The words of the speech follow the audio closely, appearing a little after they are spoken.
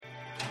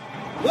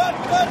Let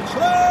the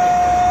train!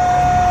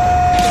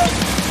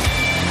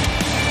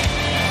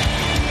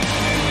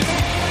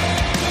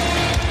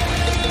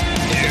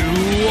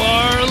 You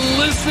are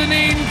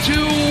listening to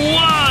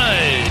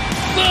What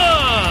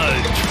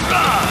the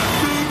Truck.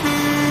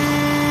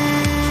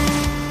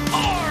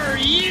 Are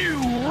you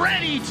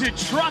ready to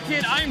truck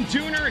it? I'm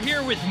Dooner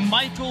here with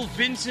Michael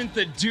Vincent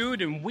the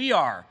Dude, and we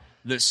are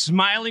the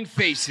smiling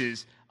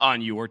faces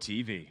on your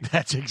TV.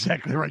 That's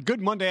exactly right.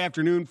 Good Monday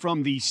afternoon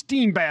from the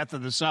steam bath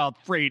of the South,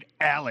 Freight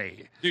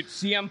Alley. Dude,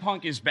 CM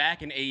Punk is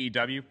back in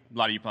AEW. A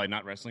lot of you probably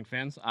not wrestling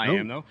fans. I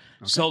am, though. Okay.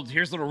 Sold,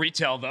 here's a little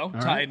retail, though,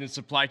 tied right. in the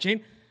supply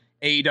chain.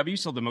 AEW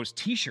sold the most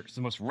T-shirts,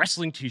 the most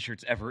wrestling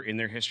T-shirts ever in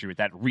their history with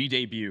that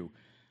re-debut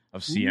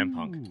of CM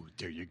Punk. Ooh,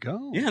 there you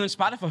go. Yeah, and then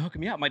Spotify hooked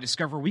me up. My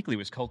Discover Weekly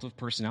was Cult of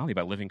Personality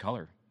by Living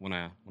Color when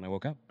I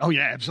woke up. Oh,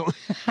 yeah, absolutely.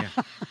 Yeah.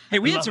 Hey,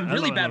 we had love some it.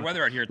 really I bad love it.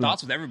 weather out here.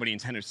 Thoughts with everybody in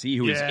Tennessee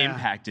who is Yeah.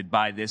 impacted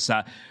by this.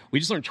 We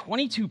just learned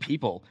 22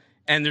 people,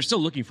 and they're still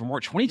looking for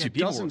more. 22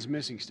 people dozens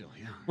missing still,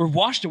 yeah. were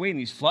washed away in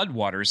these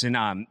floodwaters.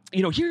 And,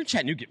 here in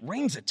Chattanooga, it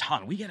rains a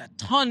ton. We get a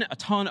ton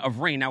of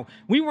rain. Now,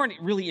 we weren't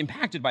really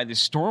impacted by this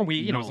storm.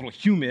 It was a little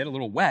humid, a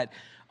little wet.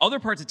 Other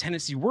parts of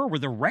Tennessee were, where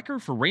the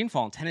record for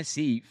rainfall in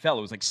Tennessee fell.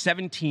 It was like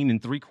 17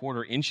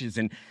 3/4 inches.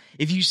 And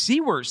if you see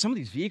where some of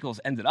these vehicles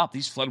ended up,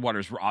 these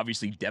floodwaters were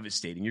obviously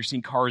devastating. You're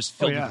seeing cars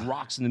filled with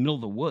rocks in the middle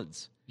of the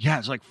woods. Yeah,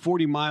 it's like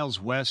 40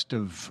 miles west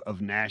of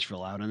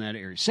Nashville out in that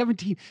area.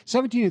 17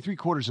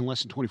 3/4 in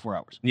less than 24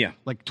 hours. Yeah.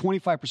 Like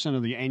 25%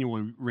 of the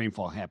annual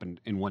rainfall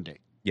happened in one day.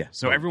 Yeah,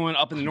 so everyone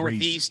up in the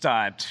Crazy.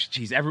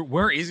 Northeast,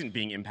 where isn't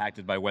being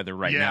impacted by weather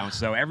right now?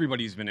 So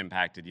everybody's been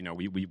impacted.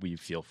 We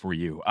feel for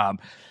you.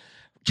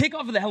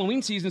 Kickoff of the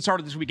Halloween season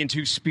started this weekend,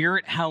 too.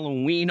 Spirit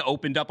Halloween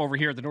opened up over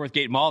here at the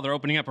Northgate Mall. They're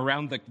opening up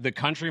around the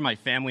country. My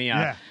family,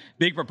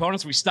 big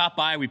proponents. We stopped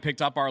by. We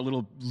picked up our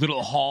little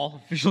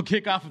haul. Official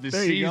kickoff of the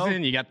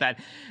season. You got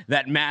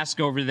that mask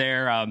over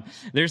there.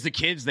 There's the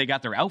kids. They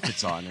got their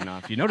outfits on. And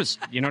if you notice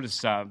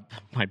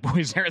my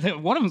boys there.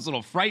 One of them's a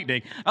little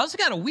frightening. I also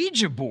got a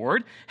Ouija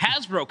board.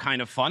 Hasbro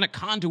kind of fun. A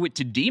conduit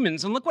to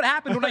demons. And look what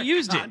happened when I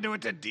used it.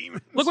 Conduit to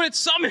demons. Look what it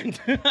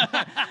summoned. I'm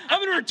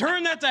going to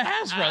return that to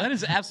Hasbro. That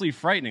is absolutely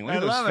frightening. Look I at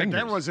those love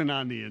fingers. it. That wasn't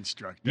on the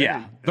instruct.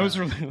 Yeah, those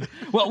are.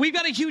 Well, we've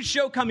got a huge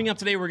show coming up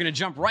today. We're going to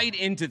jump right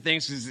into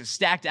things because it's a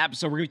stacked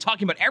episode. We're going to be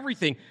talking about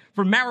everything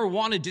from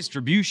marijuana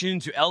distribution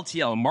to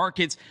LTL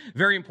markets.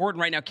 Very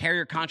important right now,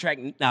 carrier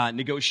contract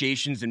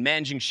negotiations and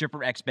managing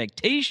shipper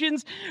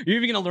expectations. You're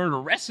even going to learn a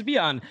recipe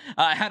on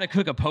how to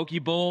cook a poke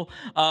bowl.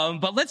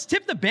 But let's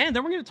tip the band.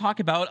 Then we're going to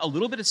talk about a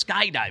little bit of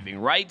skydiving,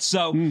 right?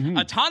 So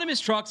autonomous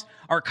trucks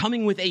are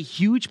coming with a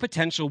huge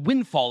potential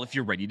windfall if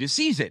you're ready to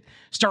seize it.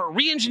 Start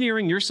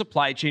re-engineering your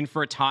supply chain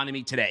for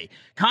autonomy today.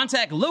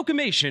 Contact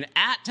Locomation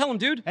tell them,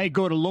 dude. Hey,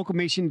 go to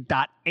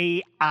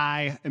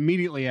locomation.ai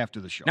immediately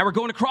after the show. Now we're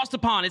going across the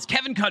pond. It's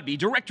Kevin Cudby,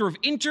 Director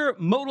of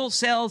Intermodal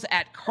Sales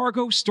at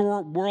Cargo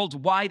Store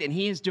Worldwide, and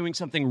he is doing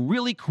something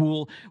really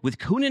cool with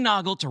Kuehne +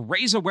 Nagel to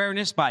raise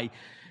awareness by,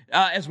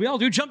 as we all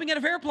do, jumping out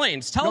of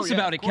airplanes. Tell us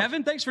about it,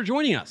 Kevin. Thanks for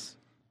joining us.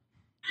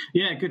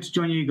 Yeah, good to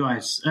join you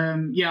guys.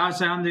 I'm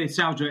the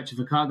sales director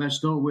for Cargo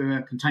Store. We're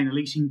a container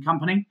leasing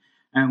company,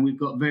 and we've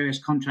got various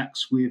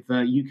contracts with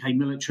UK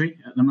military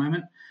at the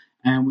moment.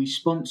 And we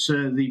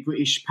sponsor the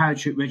British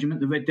Paratroop Regiment,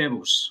 the Red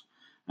Devils.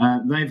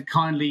 They've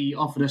kindly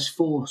offered us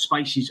 4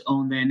 spaces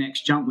on their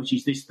next jump, which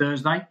is this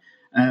Thursday,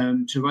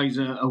 to raise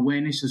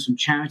awareness of some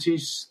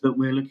charities that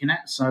we're looking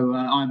at. So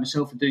I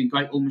myself are doing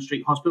Great Ormond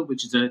Street Hospital,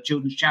 which is a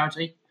children's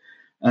charity.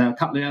 A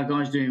couple of our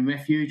guys doing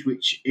Refuge,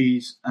 which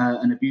is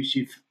an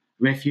abusive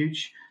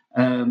refuge.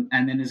 And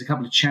then there's a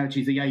couple of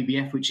charities, the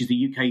ABF, which is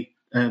the UK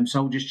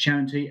Soldiers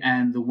Charity,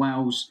 and the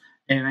Wales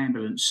Air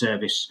Ambulance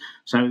Service.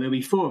 So there'll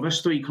be 4 of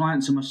us, 3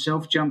 clients and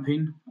myself,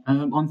 jumping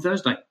on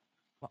Thursday.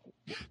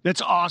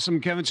 That's awesome,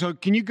 Kevin. So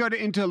can you go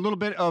into a little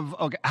bit of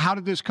how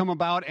did this come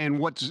about and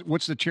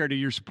what's the charity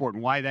you're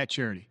supporting? Why that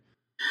charity?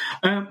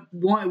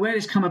 Where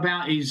this come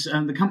about is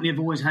the company have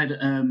always had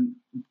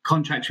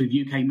contracts with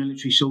UK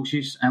military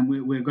sources, and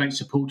we're a great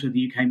supporter of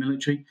the UK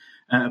military.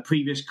 A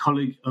previous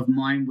colleague of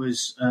mine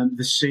was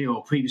the CEO,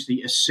 or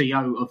previously a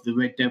CO of the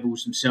Red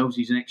Devils themselves.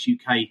 He's an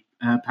ex-UK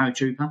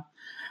paratrooper.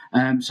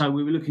 So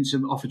we were looking for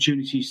some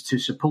opportunities to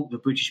support the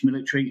British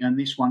military, and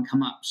this one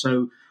come up.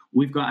 So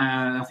we've got,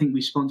 I think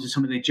we sponsor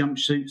some of their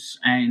jumpsuits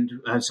and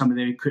some of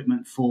their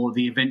equipment for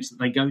the events that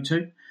they go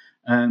to.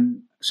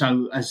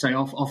 So as I say,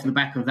 off the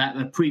back of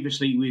that,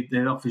 previously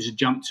their offers had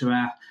jumped to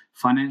our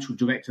financial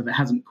director that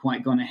hasn't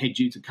quite gone ahead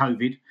due to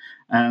COVID.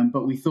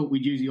 But we thought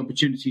we'd use the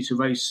opportunity to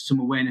raise some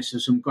awareness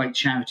of some great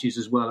charities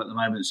as well at the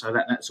moment. So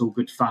that's all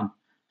good fun.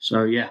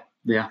 So yeah.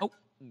 Oh,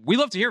 we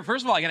love to hear.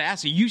 First of all, I got to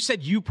ask you, you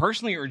said you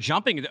personally are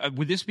jumping.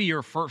 Would this be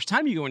your first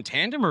time you go in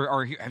tandem,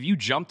 or have you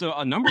jumped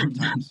a number of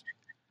times?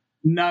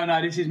 No,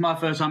 this is my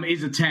first time. It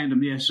is a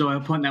tandem, yeah, so I'll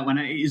point that one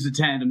out. It is a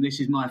tandem. This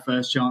is my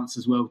first chance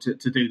as well to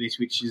do this,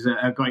 which is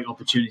a great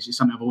opportunity. It's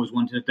something I've always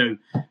wanted to do,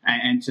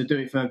 and to do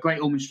it for Great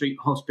Ormond Street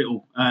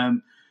Hospital.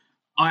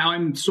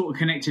 I'm sort of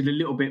connected a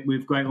little bit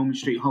with Great Ormond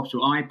Street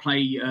Hospital. I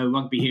play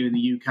rugby here in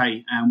the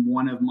UK, and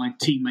one of my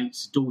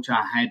teammates' daughter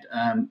had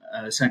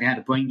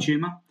a brain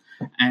tumour,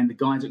 and the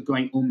guys at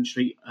Great Ormond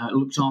Street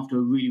looked after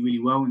her really, really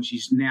well, and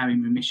she's now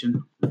in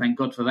remission. Thank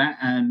God for that.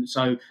 And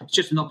so it's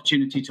just an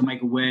opportunity to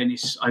make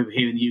awareness over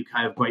here in the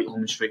UK of Great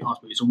Ormond Street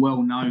Hospital. It's a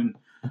well-known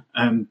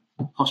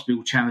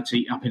hospital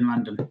charity up in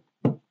London.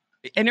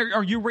 And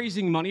are you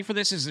raising money for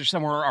this? Is there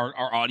somewhere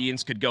our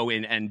audience could go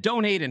in and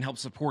donate and help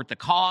support the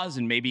cause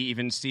and maybe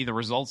even see the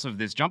results of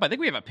this jump? I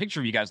think we have a picture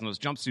of you guys in those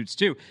jumpsuits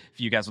too,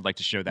 if you guys would like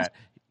to show that.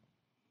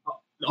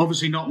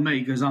 Obviously not me,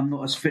 because I'm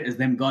not as fit as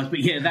them guys. But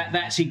yeah,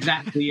 that's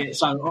exactly it.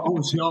 So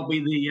obviously I'll be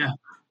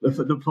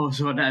the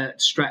person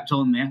strapped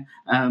on there.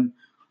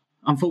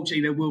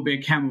 Unfortunately, there will be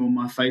a camera on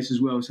my face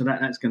as well, so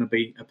that's going to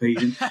be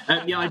appeasing.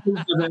 I do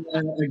have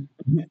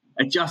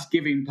a Just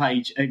Giving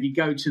page. If you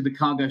go to the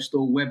Cargo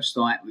Store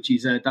website, which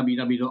is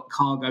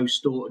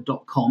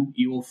www.cargostore.com,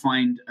 you will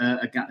find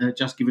a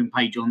Just Giving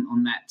page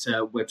on that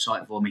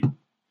website for me.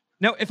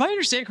 Now, if I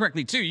understand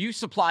correctly, too, you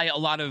supply a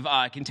lot of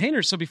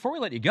containers. So before we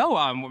let you go,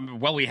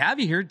 while we have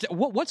you here,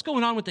 what's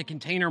going on with the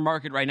container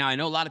market right now? I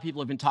know a lot of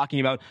people have been talking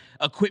about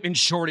equipment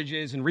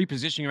shortages and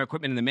repositioning of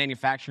equipment and the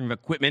manufacturing of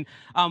equipment.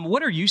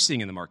 What are you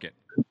seeing in the market?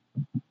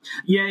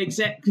 Yeah,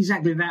 exactly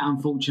that,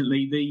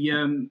 unfortunately.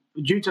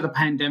 Due to the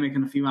pandemic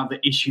and a few other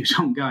issues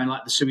ongoing,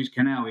 like the Suez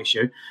Canal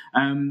issue,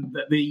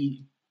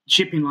 the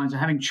shipping lines are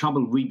having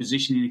trouble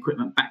repositioning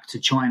equipment back to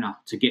China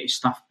to get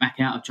stuff back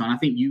out of China. I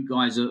think you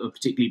guys are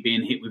particularly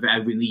being hit with it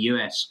over in the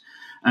US.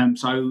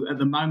 So at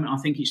the moment, I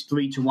think it's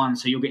 3-1.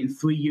 So you're getting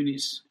 3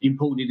 units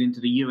imported into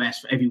the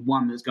US for every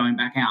one that's going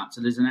back out. So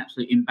there's an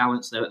absolute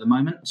imbalance there at the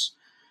moment.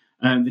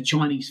 The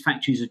Chinese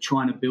factories are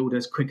trying to build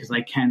as quick as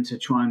they can to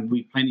try and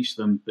replenish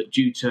them. But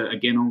due to,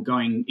 again,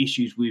 ongoing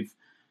issues with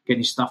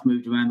getting stuff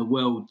moved around the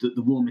world,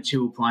 the raw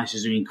material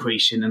prices are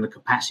increasing and the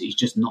capacity is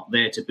just not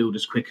there to build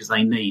as quick as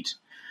they need.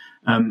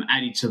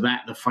 Added to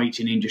that, the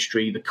freighting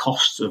industry, the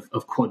costs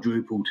have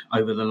quadrupled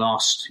over the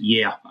last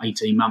year,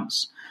 18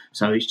 months.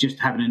 So it's just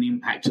having an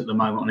impact at the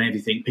moment on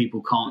everything.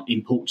 People can't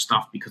import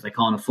stuff because they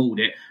can't afford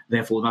it.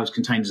 Therefore, those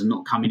containers are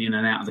not coming in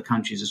and out of the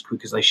countries as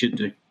quick as they should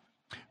do.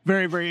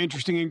 Very, very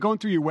interesting. And going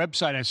through your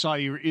website, I saw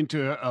you're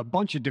into a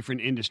bunch of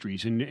different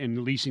industries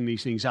and leasing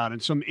these things out. And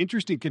some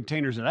interesting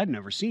containers that I'd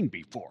never seen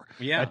before.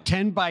 Yeah. A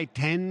 10 by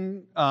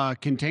 10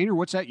 container,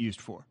 what's that used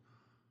for?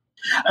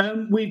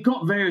 We've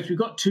got various. We've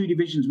got 2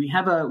 divisions. We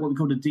have what we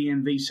call a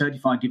DNV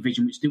certified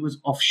division, which deals with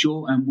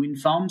offshore and wind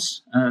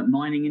farms,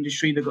 mining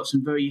industry. They've got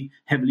some very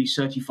heavily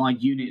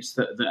certified units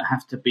that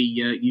have to be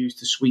used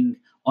to swing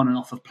on and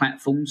off of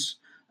platforms.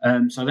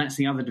 So that's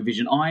the other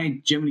division.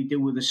 I generally deal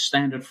with the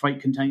standard freight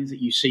containers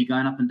that you see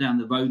going up and down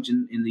the roads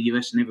in the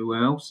US and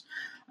everywhere else.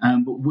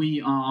 But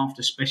we are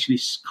after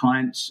specialist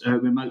clients,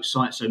 remote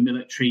sites, so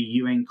military,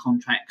 UN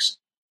contracts.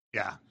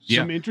 Yeah,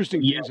 some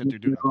interesting things that they're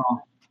doing.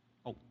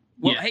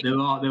 Well, yeah, there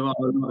are a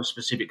lot of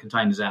specific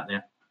containers out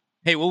there.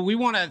 Hey, well, we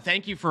want to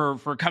thank you for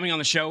coming on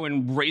the show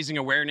and raising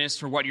awareness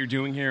for what you're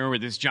doing here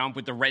with this jump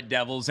with the Red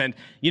Devils. And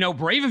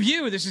brave of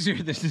you. This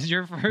is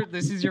your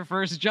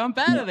first jump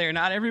out of there.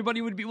 Not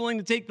everybody would be willing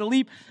to take the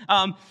leap.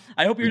 I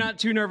hope you're not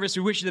too nervous.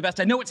 We wish you the best.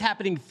 I know it's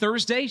happening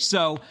Thursday,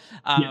 so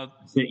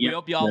we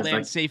hope you all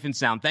land safe and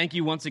sound. Thank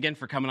you once again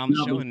for coming on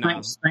the show. And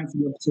thanks for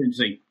the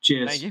opportunity.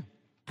 Cheers. Thank you.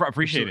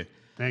 Appreciate it.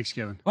 Thanks,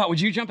 Kevin. Well, would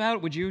you jump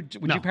out? Would you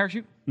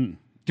parachute?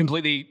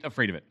 Completely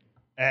afraid of it.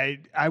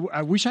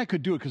 I wish I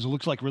could do it because it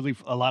looks like really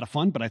a lot of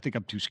fun, but I think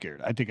I'm too scared.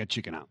 I think I'd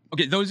chicken out.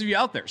 Okay, those of you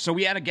out there. So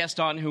we had a guest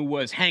on who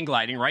was hang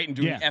gliding, right? And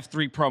doing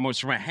F3 promos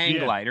from a hang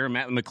glider,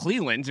 Matt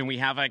McClelland, and we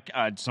have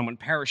someone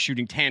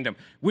parachuting tandem.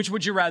 Which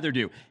would you rather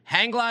do?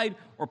 Hang glide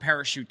or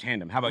parachute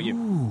tandem? How about you?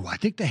 Ooh, I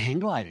think the hang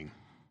gliding.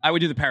 I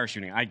would do the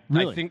parachuting. I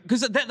think because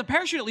the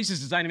parachute at least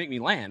is designed to make me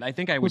land. I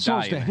think I would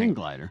die. So is the hang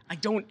glider. I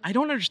don't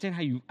understand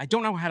how I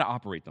don't know how to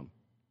operate them.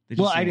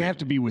 Well, I'd have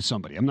to be with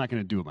somebody. I'm not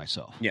going to do it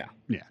myself. Yeah,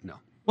 no.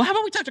 Well, how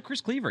about we talk to Chris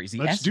Cleaver? He's the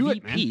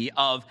SVP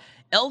of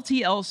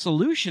LTL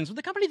Solutions with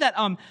the company that.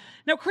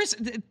 Now, Chris,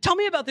 tell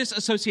me about this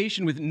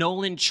association with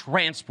Nolan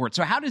Transport.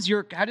 So, how does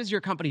your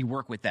company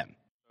work with them?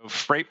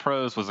 Freight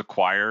Pros was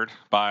acquired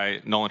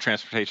by Nolan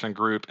Transportation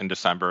Group in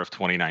December of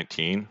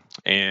 2019,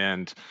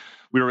 and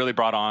we were really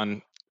brought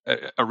on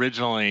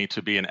originally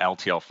to be an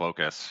LTL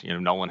focus.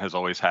 Nolan has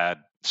always had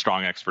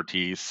strong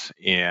expertise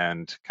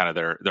and kind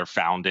of their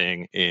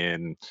founding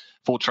in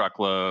full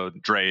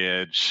truckload,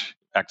 drayage,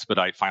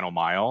 expedite, final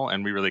mile,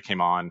 and we really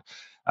came on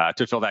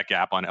to fill that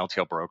gap on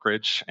LTL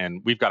brokerage.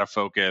 And we've got a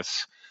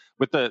focus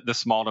with the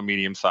small to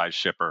medium sized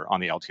shipper on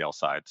the LTL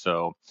side.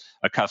 So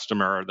a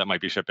customer that might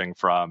be shipping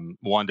from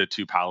 1 to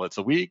 2 pallets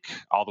a week,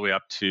 all the way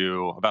up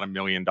to about $1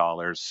 million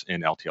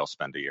in LTL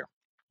spend a year.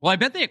 Well, I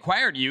bet they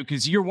acquired you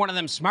because you're one of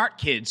them smart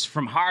kids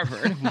from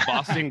Harvard,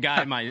 Boston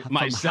guy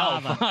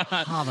myself.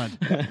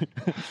 Harvard.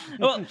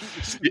 Well,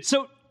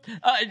 so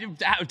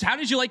how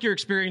did you like your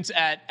experience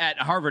at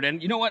Harvard?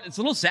 And you know what? It's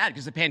a little sad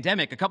because the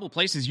pandemic, a couple of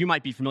places you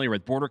might be familiar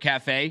with, Border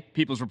Cafe,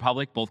 People's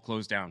Republic, both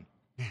closed down.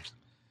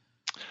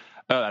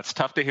 Oh, that's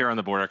tough to hear on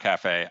the Border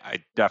Cafe.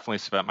 I definitely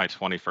spent my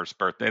 21st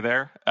birthday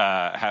there,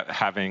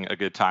 having a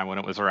good time when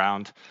it was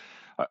around.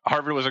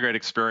 Harvard was a great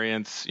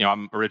experience.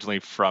 I'm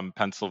originally from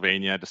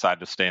Pennsylvania, decided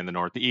to stay in the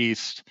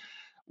Northeast,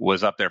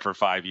 was up there for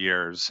 5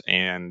 years,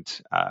 and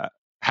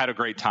had a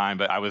great time.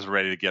 But I was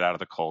ready to get out of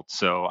the cold,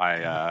 so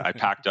I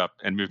packed up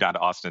and moved down to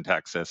Austin,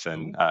 Texas,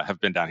 and have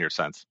been down here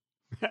since.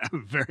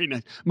 Very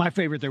nice. My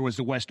favorite there was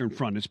the Western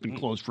Front. It's been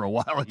closed for a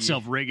while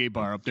itself, Reggae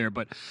Bar up there.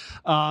 But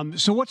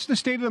so what's the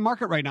state of the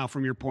market right now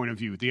from your point of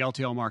view, the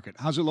LTL market?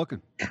 How's it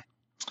looking?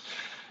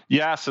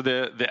 Yeah, so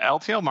the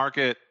LTL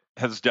market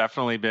has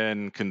definitely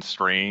been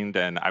constrained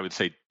and I would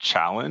say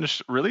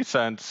challenged really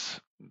since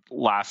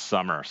last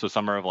summer, so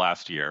summer of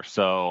last year.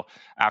 So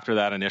after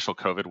that initial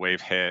COVID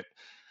wave hit,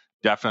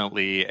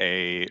 definitely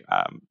a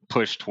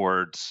push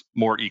towards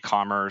more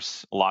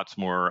e-commerce, lots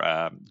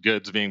more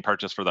goods being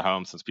purchased for the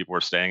home since people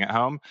were staying at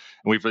home.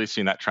 And we've really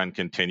seen that trend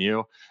continue.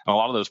 And a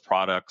lot of those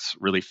products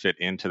really fit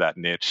into that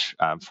niche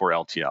for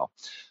LTL.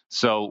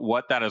 So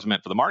what that has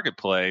meant for the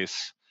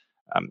marketplace,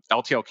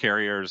 LTL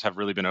carriers have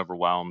really been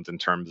overwhelmed in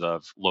terms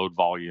of load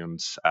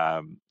volumes,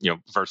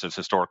 versus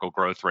historical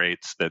growth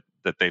rates that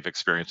they've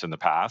experienced in the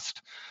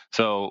past.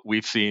 So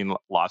we've seen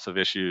lots of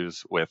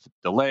issues with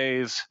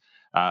delays.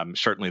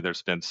 Certainly,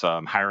 there's been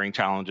some hiring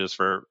challenges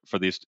for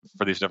these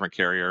different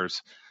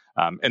carriers,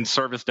 and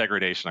service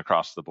degradation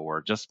across the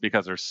board, just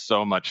because there's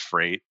so much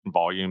freight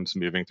volumes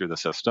moving through the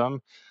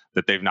system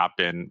that they've not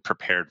been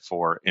prepared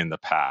for in the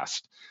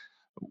past.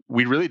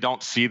 We really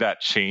don't see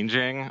that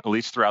changing, at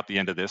least throughout the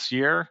end of this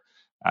year.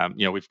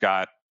 We've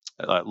got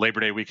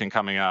Labor Day weekend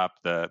coming up,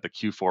 the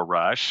Q4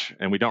 rush,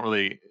 and we don't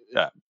really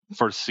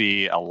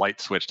foresee a light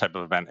switch type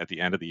of event at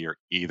the end of the year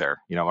either.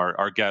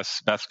 Our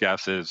best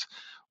guess is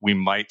we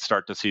might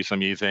start to see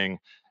some easing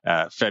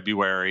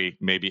February,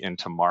 maybe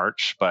into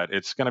March, but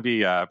it's going to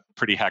be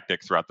pretty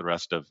hectic throughout the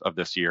rest of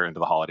this year into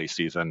the holiday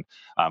season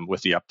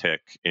with the uptick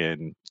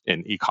in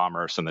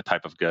e-commerce and the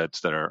type of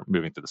goods that are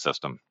moving through the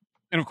system.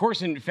 And of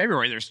course, in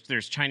February,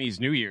 there's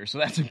Chinese New Year, so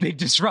that's a big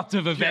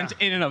disruptive event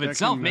in and of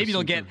itself. Maybe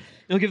it'll give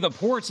the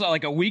ports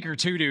like a week or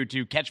two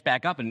to catch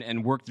back up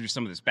and work through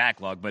some of this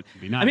backlog. But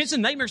nice. I mean, it's a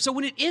nightmare. So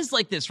when it is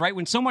like this, right,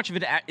 when so much of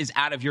it is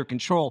out of your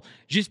control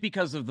just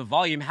because of the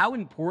volume, how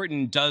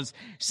important does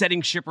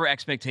setting shipper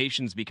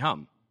expectations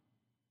become?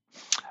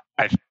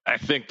 I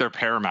think they're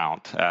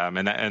paramount,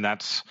 and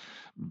that's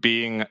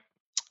being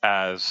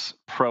as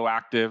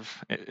proactive,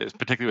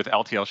 particularly with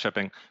LTL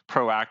shipping,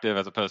 proactive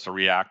as opposed to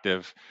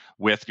reactive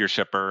with your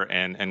shipper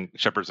and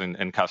shippers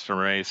and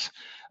customer base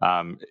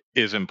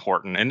is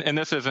important. And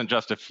this isn't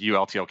just a few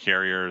LTL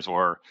carriers,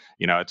 or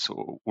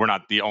we're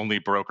not the only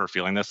broker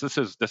feeling this. This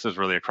is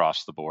really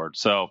across the board.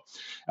 So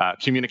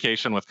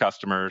communication with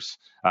customers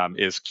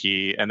is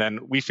key. And then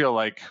we feel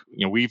like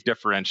we've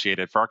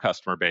differentiated for our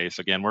customer base.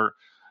 Again, we're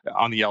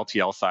on the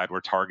LTL side,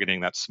 we're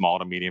targeting that small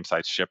to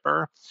medium-sized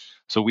shipper.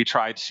 So we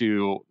try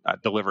to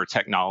deliver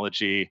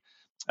technology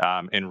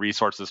and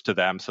resources to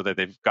them so that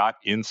they've got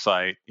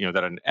insight,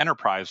 that an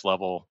enterprise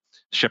level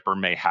shipper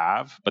may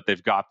have, but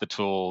they've got the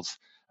tools,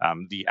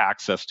 the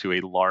access to a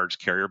large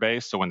carrier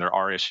base. So when there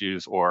are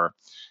issues, or,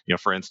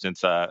 for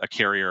instance, a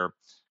carrier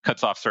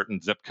cuts off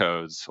certain zip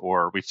codes,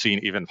 or we've seen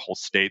even whole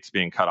states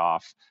being cut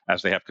off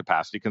as they have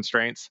capacity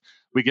constraints,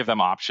 we give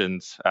them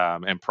options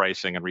and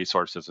pricing and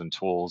resources and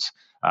tools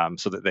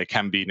so that they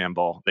can be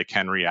nimble, they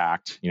can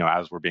react,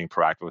 as we're being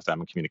proactive with them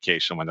in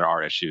communication when there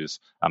are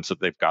issues, so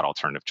that they've got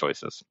alternative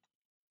choices.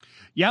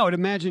 Yeah, I would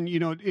imagine,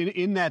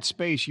 in that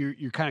space,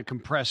 you're kind of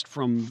compressed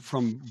from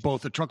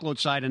both the truckload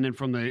side and then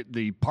from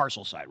the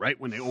parcel side, right?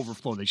 When they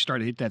overflow, they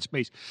start to hit that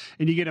space,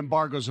 and you get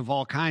embargoes of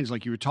all kinds,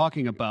 like you were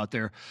talking about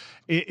there.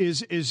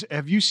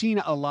 Have you seen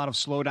a lot of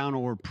slowdown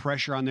or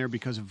pressure on there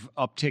because of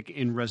uptick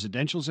in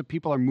residentials that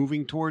people are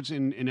moving towards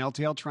in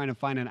LTL, trying to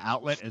find an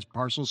outlet as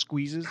parcel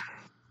squeezes?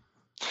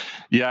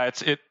 Yeah,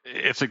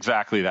 it's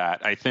exactly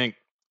that. I think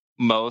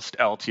most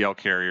LTL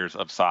carriers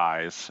of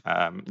size,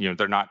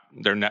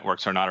 their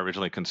networks are not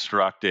originally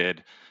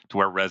constructed to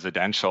where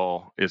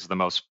residential is the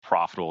most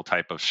profitable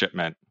type of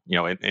shipment,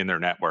 in their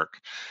network.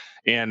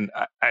 And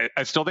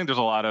I still think there's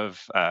a lot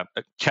of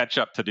catch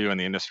up to do in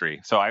the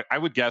industry. So I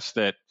would guess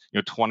that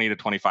 20 to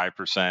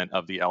 25%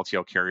 of the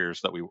LTL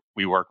carriers that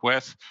we work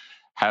with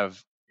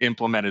have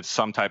implemented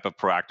some type of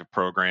proactive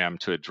program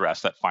to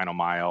address that final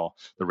mile,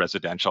 the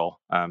residential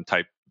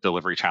type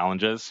delivery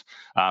challenges,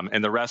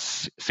 and the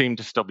rest seem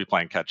to still be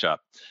playing catch up.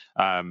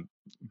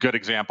 Good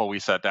example, we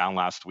sat down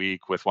last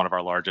week with one of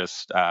our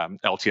largest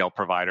LTL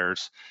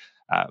providers.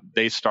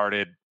 They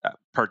started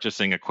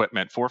purchasing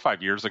equipment 4 or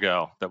 5 years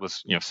ago that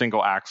was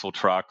single axle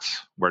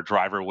trucks where a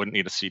driver wouldn't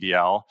need a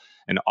CDL,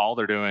 and all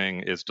they're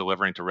doing is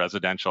delivering to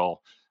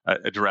residential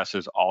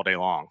addresses all day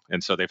long.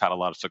 And so they've had a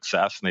lot of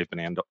success, and they've been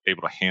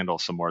able to handle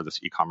some more of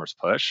this e-commerce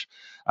push.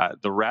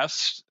 The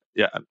rest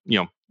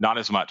yeah, not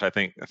as much. I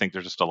think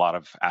there's just a lot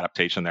of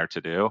adaptation there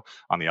to do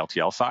on the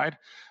LTL side.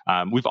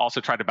 We've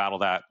also tried to battle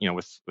that,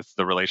 with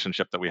the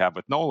relationship that we have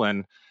with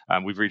Nolan.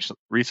 We've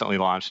recently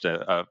launched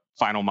a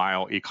final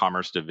mile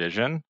e-commerce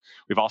division.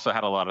 We've also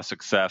had a lot of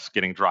success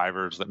getting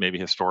drivers that maybe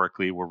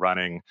historically were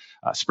running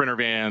Sprinter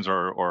vans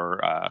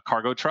or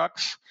cargo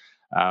trucks.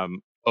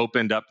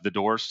 Opened up the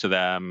doors to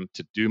them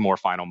to do more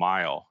final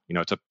mile.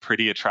 It's a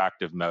pretty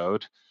attractive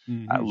mode.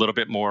 A little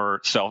bit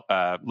more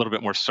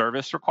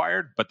service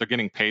required, but they're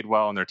getting paid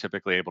well, and they're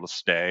typically able to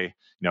stay,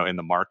 in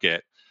the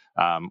market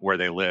where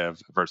they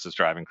live versus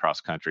driving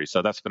cross country.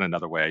 So that's been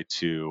another way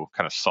to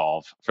kind of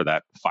solve for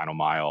that final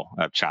mile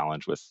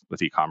challenge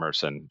with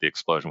e-commerce and the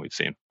explosion we've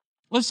seen.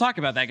 Let's talk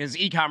about that, because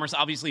e-commerce,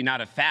 obviously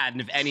not a fad.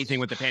 And if anything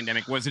with the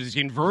pandemic was it has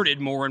converted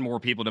more and more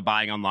people to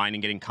buying online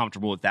and getting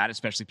comfortable with that,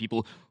 especially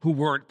people who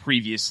weren't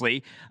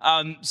previously.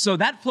 So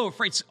that flow of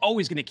freight's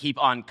always going to keep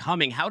on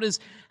coming. How does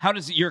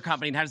your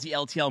company and how does the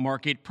LTL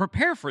market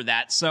prepare for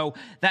that so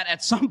that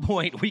at some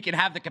point we can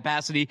have the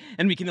capacity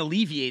and we can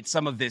alleviate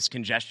some of this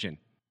congestion?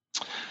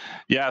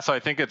 Yeah, so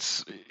I think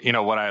it's,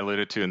 what I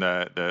alluded to in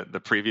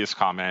the previous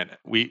comment.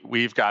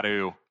 We've got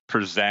to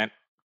present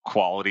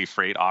quality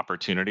freight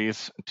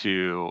opportunities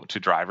to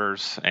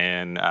drivers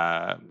and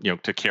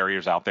to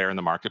carriers out there in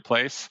the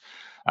marketplace,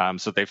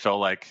 so they feel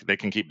like they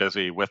can keep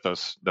busy with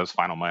those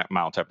final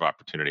mile type of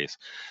opportunities.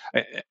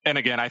 And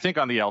again, I think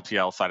on the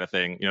LTL side of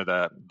thing,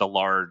 the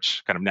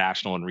large kind of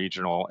national and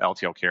regional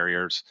LTL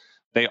carriers,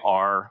 they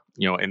are,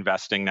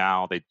 investing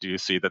now. They do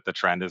see that the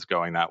trend is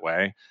going that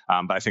way.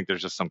 But I think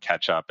there's just some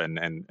catch up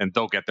and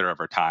they'll get there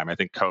over time. I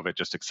think COVID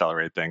just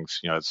accelerated things,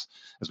 as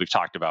we've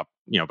talked about,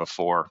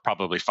 before,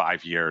 probably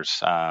 5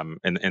 years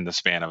in the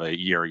span of a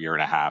year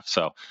and a half.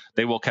 So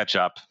they will catch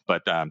up,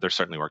 but there's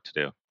certainly work to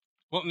do.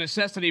 Well,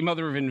 necessity,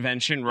 mother of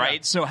invention,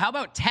 right? Yeah. So how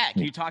about tech?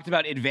 You talked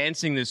about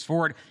advancing this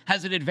forward.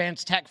 Has it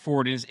advanced tech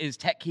forward? Is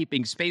tech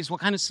keeping space?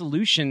 What kind of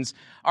solutions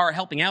are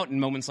helping out in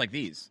moments like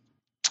these?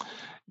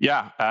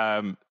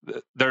 Yeah,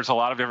 there's a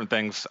lot of different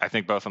things, I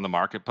think, both in the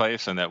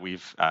marketplace and that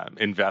we've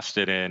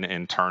invested in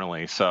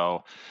internally.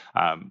 So,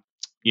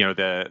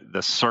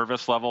 the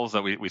service levels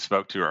that we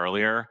spoke to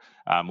earlier,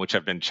 which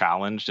have been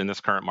challenged in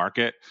this current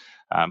market,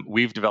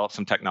 we've developed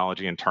some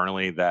technology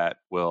internally that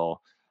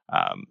will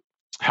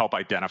help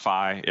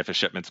identify if a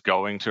shipment's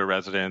going to a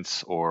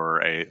residence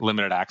or a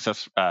limited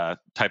access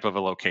type of a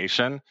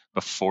location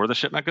before the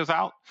shipment goes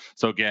out.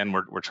 So again,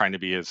 we're trying to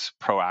be as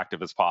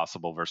proactive as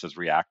possible versus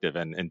reactive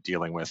and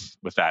dealing with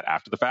that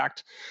after the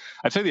fact.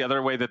 I'd say the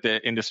other way that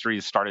the industry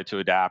has started to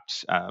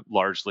adapt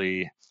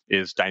largely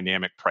is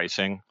dynamic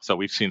pricing. So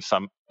we've seen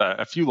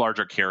a few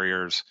larger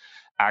carriers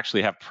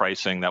actually have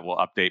pricing that will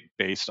update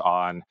based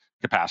on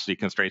capacity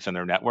constraints in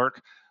their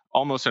network,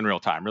 almost in real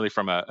time, really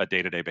from a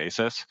day-to-day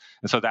basis.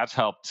 And so that's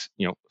helped,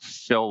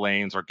 fill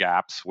lanes or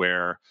gaps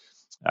where,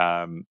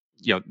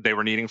 they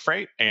were needing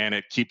freight, and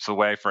it keeps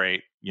away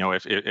freight,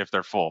 if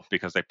they're full,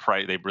 because they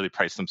really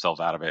price themselves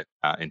out of it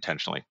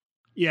intentionally.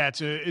 Yeah,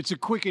 it's a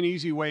quick and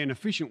easy way, an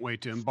efficient way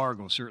to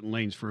embargo certain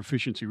lanes for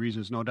efficiency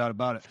reasons, no doubt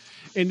about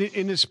it.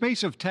 In the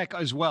space of tech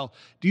as well,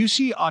 do you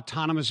see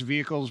autonomous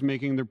vehicles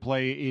making their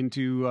play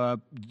into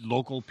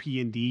local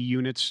P&D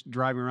units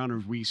driving around, or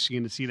are we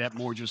seeing to see that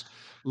more just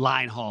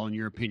line haul, in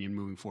your opinion,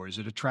 moving forward? Is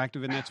it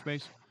attractive in that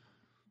space?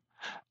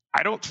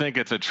 I don't think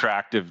it's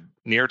attractive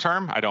near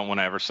term. I don't want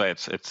to ever say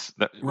it's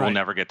that right. We'll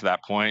never get to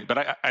that point,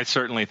 but I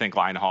certainly think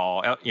line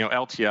haul,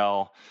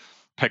 LTL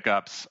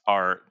pickups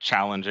are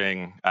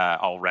challenging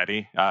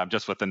already,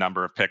 just with the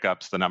number of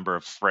pickups, the number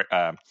of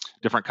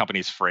different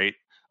companies' freight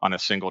on a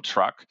single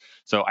truck.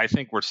 So I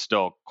think we're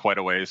still quite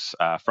a ways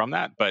from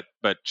that. But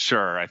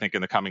sure, I think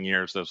in the coming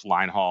years, those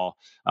line haul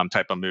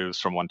type of moves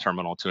from one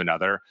terminal to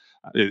another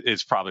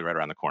is probably right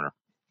around the corner.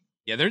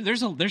 Yeah,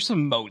 there's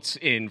some moats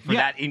for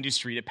that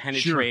industry to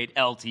penetrate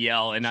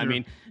LTL. And I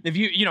mean, if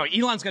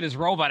Elon's got his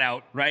robot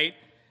out, right?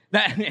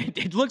 That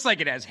it looks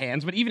like it has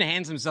hands, but even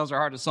hands themselves are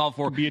hard to solve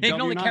for. It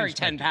can only carry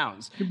 10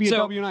 pounds. It could be a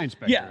W9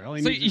 inspector. Yeah,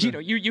 so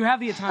you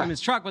have the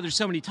autonomous truck, but there's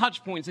so many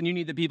touch points, and you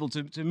need the people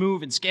to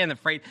move and scan the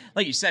freight.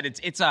 Like you said,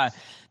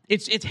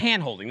 it's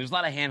hand holding. There's a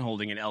lot of hand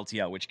holding in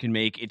LTL, which can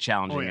make it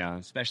challenging,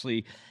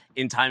 especially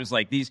in times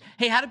like these.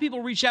 Hey, how do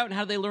people reach out, and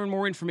how do they learn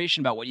more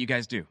information about what you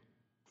guys do?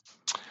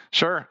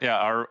 Sure. Yeah,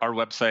 our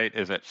website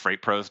is at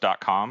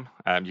freightpros.com.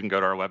 You can go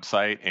to our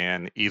website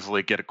and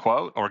easily get a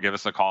quote or give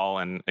us a call.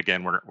 And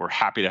again, we're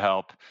happy to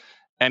help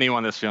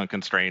anyone that's feeling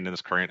constrained in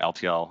this current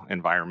LTL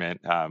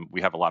environment. We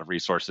have a lot of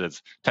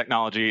resources,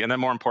 technology, and then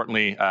more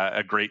importantly,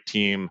 a great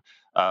team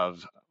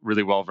of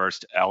really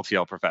well-versed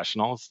LTL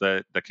professionals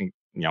that can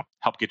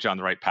help get you on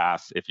the right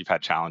path if you've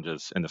had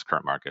challenges in this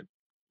current market.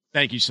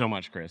 Thank you so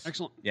much, Chris.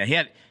 Excellent. Yeah, he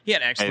had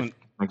excellent. Hey,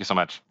 thank you so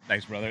much.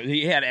 Thanks, brother.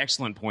 He had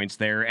excellent points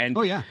there. And,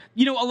 a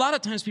lot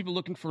of times people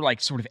looking for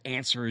sort of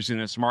answers in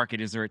this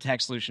market. Is there a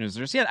tech solution?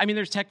 There's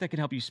tech that can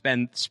help you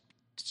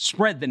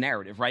spread the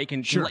narrative, right?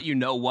 Can let you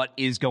know what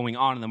is going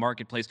on in the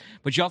marketplace.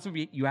 But you also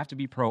you have to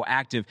be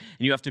proactive, and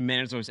you have to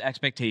manage those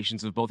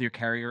expectations of both your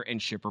carrier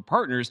and shipper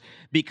partners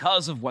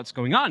because of what's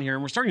going on here.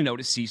 And we're starting to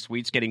notice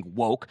C-suites getting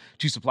woke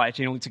to supply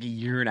chain. It only took a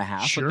year and a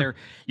half, but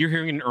you're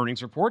hearing in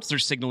earnings reports, they're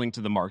signaling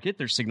to the market,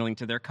 they're signaling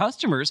to their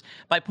customers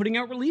by putting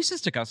out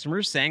releases to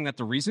customers saying that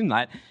the reason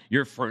that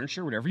your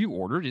furniture, whatever you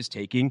ordered, is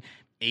taking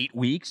 8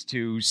 weeks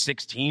to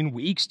 16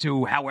 weeks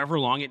to however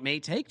long it may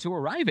take to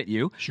arrive at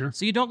you. Sure.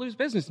 So you don't lose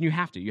business, and you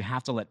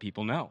have to let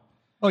people know.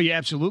 Oh, you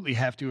absolutely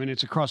have to. And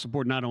it's across the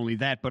board, not only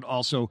that, but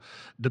also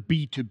the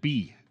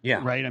B2B. Yeah.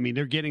 Right? I mean,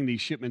 they're getting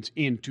these shipments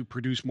in to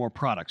produce more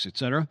products, et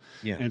cetera.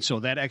 Yeah. And so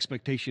that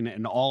expectation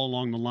and all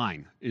along the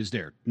line is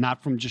there,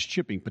 not from just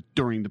shipping, but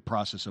during the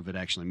process of it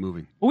actually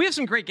moving. Well, we have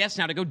some great guests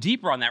now to go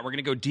deeper on that. We're going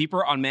to go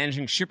deeper on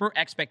managing shipper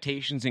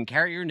expectations and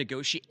carrier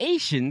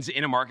negotiations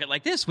in a market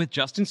like this with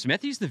Justin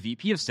Smith. He's the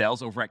VP of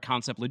Sales over at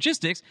Concept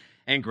Logistics,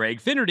 and Greg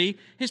Finnerty,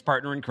 his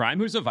partner in crime,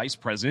 who's a Vice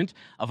President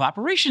of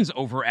Operations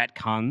over at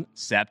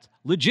Concept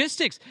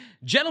Logistics.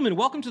 Gentlemen,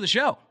 welcome to the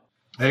show.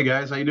 Hey,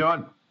 guys. How you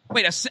doing?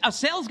 Wait, a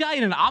sales guy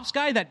and an ops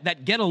guy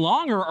that get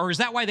along, or is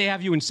that why they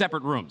have you in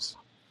separate rooms?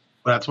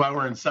 Well, that's why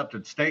we're in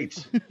separate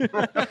states. There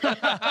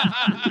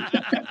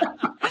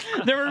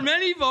were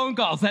many phone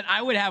calls that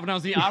I would have when I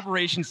was the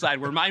operations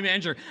side where my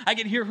manager, I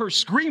could hear her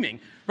screaming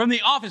from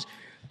the office,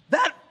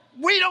 that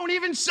we don't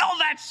even sell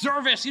that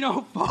service,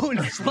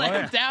 phone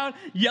slammed down,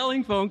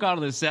 yelling phone call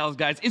to the sales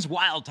guys. It's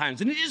wild times,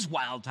 and it is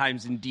wild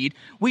times indeed.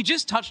 We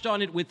just touched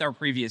on it with our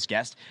previous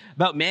guest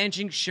about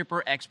managing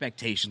shipper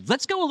expectations.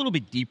 Let's go a little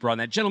bit deeper on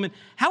that. Gentlemen,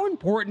 how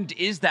important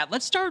is that?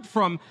 Let's start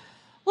from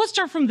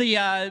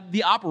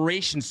the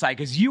operations side,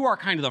 because you are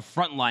kind of the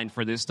front line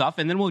for this stuff,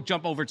 and then we'll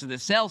jump over to the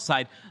sales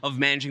side of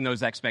managing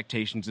those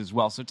expectations as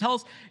well. So tell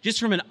us,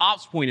 just from an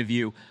ops point of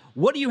view,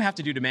 what do you have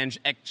to do to manage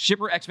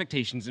shipper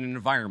expectations in an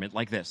environment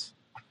like this?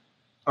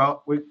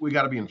 Well, we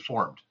got to be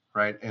informed,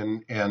 right?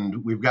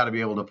 And we've got to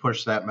be able to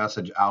push that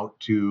message out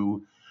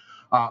to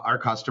our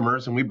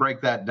customers, and we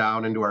break that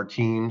down into our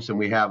teams, and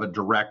we have a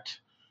direct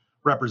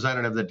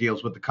representative that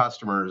deals with the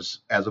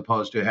customers as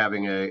opposed to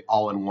having a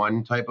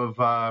all-in-one type of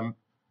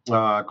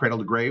cradle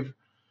to grave.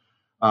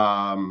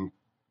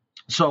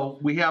 So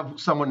we have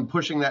someone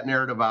pushing that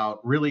narrative out,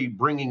 really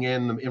bringing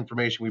in the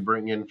information we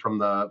bring in from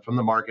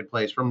the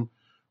marketplace, from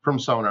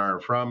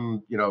Sonar,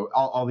 from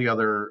all the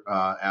other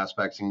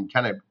aspects, and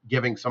kind of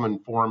giving some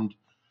informed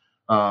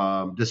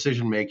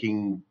decision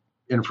making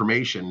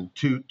information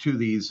to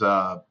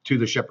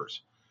the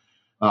shippers.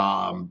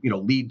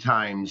 Lead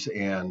times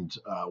and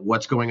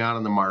what's going on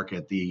in the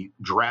market, the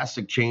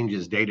drastic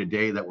changes day to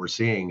day that we're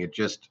seeing.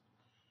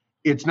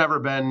 It's never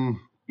been,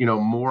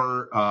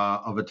 more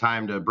of a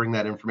time to bring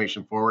that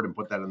information forward and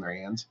put that in their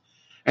hands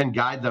and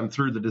guide them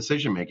through the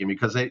decision making,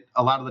 because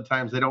a lot of the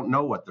times they don't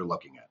know what they're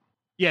looking at.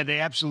 Yeah, they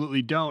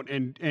absolutely don't.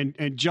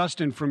 And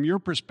Justin, from your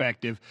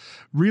perspective,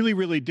 really,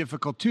 really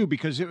difficult too,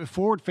 because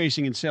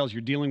forward-facing in sales,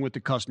 you're dealing with the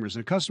customers.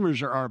 The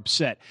customers are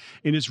upset.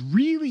 And it's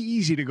really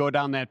easy to go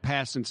down that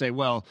path and say,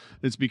 well,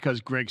 it's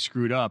because Greg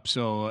screwed up,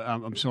 so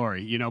I'm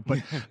sorry,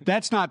 But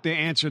that's not the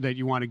answer that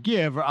you want to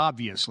give,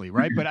 obviously,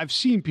 right? But I've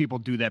seen people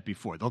do that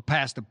before. They'll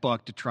pass the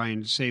buck to try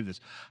and save this.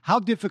 How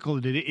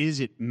difficult is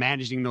it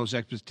managing those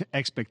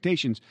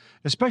expectations,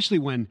 especially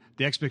when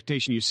the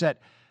expectation you set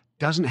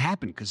doesn't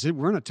happen, because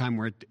we're in a time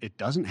where it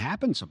doesn't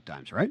happen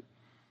sometimes, right?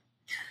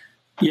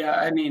 Yeah,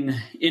 I mean,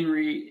 in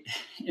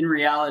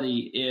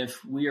reality,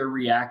 if we are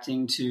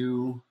reacting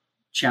to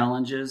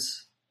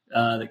challenges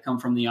that come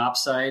from the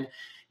ops side,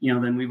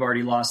 then we've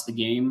already lost the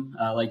game.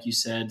 Like you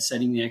said,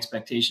 setting the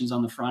expectations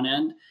on the front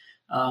end.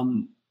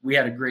 We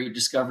had a great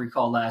discovery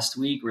call last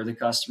week where the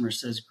customer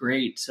says,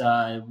 great,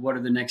 what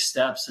are the next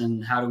steps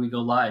and how do we go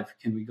live?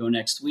 Can we go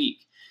next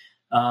week?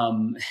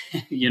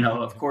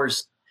 Of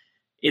course,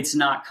 it's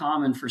not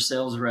common for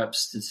sales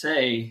reps to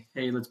say,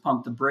 hey, let's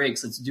pump the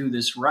brakes. Let's do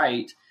this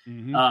right.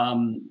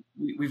 Mm-hmm.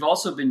 We've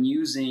also been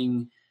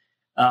using,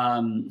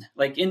 in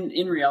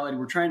reality,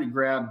 we're trying to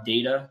grab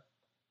data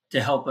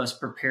to help us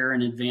prepare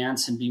in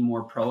advance and be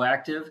more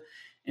proactive.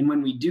 And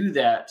when we do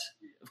that,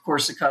 of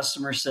course, the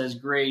customer says,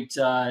 great,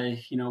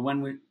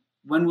 when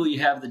will you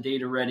have the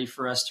data ready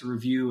for us to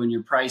review and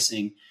your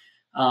pricing?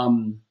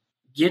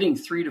 Getting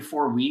 3 to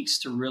 4 weeks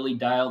to really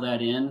dial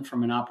that in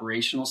from an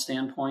operational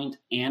standpoint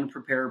and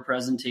prepare a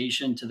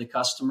presentation to the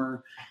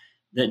customer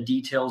that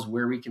details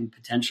where we can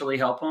potentially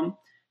help them.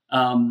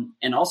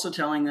 And also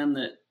telling them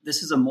that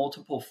this is a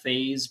multiple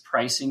phase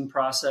pricing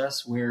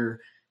process where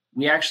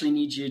we actually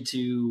need you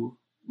to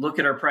look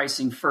at our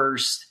pricing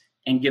first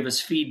and give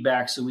us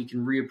feedback so we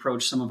can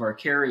reapproach some of our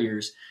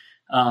carriers.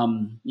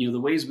 The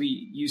ways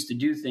we used to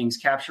do things,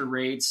 capture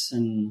rates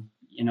and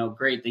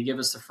great, they give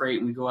us the freight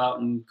and we go out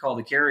and call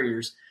the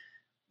carriers.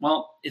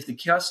 Well, if the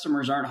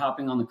customers aren't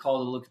hopping on the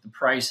call to look at the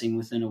pricing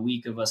within a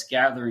week of us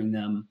gathering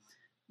them,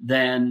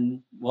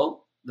 then,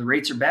 the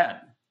rates are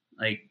bad,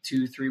 like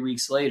 2-3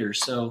 weeks later.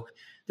 So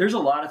there's a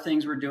lot of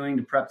things we're doing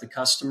to prep the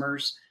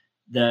customers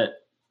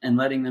and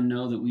letting them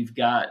know that we've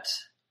got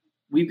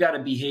we've got to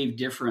behave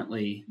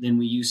differently than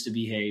we used to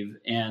behave.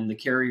 And the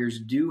carriers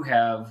do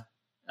have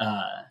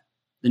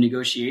the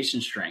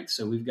negotiation strength.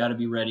 So we've got to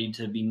be ready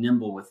to be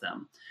nimble with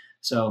them.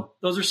 So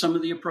those are some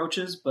of the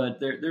approaches, but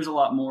there's a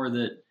lot more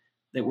that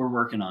we're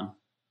working on.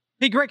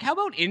 Hey, Greg, how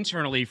about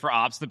internally for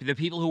ops, the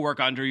people who work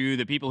under you,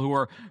 the people who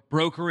are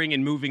brokering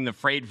and moving the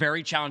freight?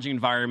 Very challenging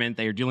environment.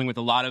 They are dealing with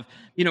a lot of,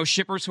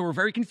 shippers who are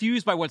very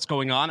confused by what's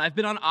going on. I've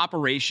been on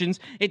operations.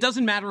 It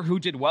doesn't matter who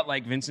did what,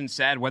 like Vincent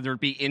said, whether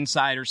it be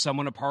inside or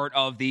someone a part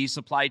of the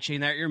supply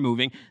chain that you're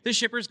moving. The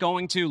shipper's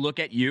going to look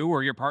at you,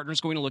 or your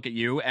partner's going to look at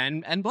you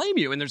and blame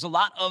you. And there's a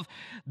lot of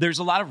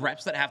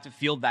reps that have to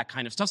field that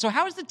kind of stuff. So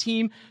how is the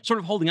team sort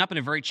of holding up in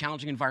a very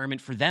challenging environment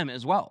for them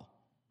as well?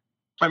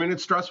 I mean,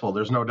 it's stressful.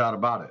 There's no doubt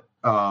about it.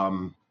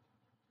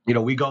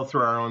 We go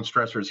through our own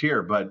stressors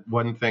here, but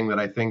one thing that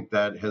I think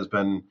that has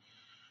been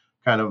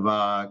kind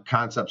of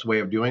Concept's way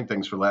of doing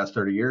things for the last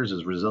 30 years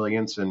is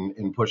resilience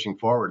and pushing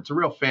forward. It's a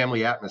real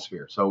family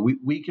atmosphere. So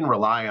we can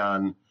rely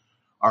on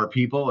our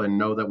people and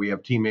know that we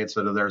have teammates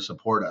that are there to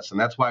support us. And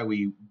that's why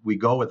we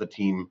go with a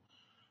team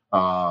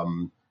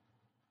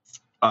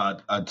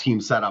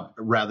setup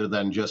rather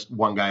than just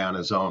one guy on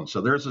his own.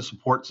 So there's a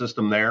support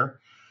system there.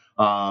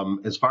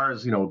 As far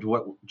as,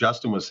 what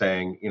Justin was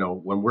saying,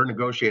 when we're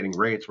negotiating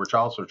rates, we're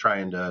also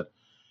trying to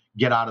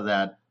get out of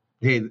that.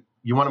 Hey,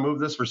 you want to move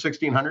this for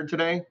 $1,600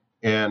 today,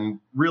 and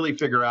really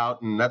figure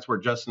out, and that's where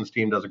Justin's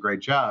team does a great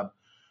job,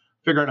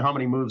 figuring out how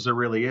many moves there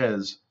really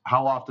is,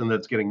 how often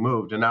that's getting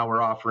moved. And now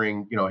we're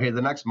offering, hey,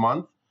 the next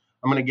month,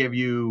 I'm going to give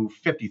you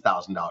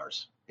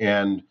 $50,000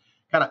 and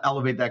kind of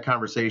elevate that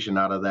conversation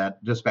out of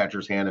that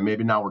dispatcher's hand. And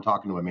maybe now we're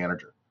talking to a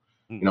manager.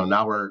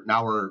 Now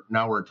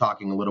we're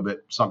talking a little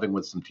bit something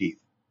with some teeth.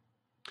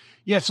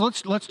 Yeah, so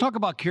let's talk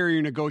about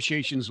carrier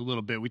negotiations a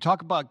little bit. We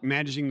talk about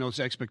managing those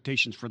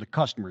expectations for the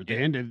customer,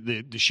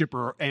 the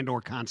shipper and or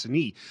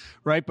consignee,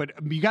 right? But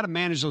you got to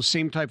manage those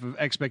same type of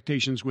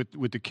expectations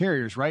with the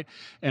carriers, right?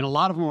 And a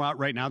lot of them are out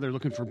right now. They're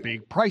looking for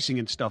big pricing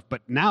and stuff.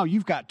 But now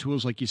you've got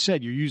tools, like you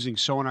said, you're using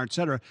Sonar, et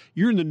cetera.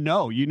 You're in the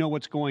know. You know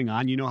what's going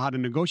on. You know how to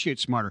negotiate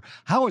smarter.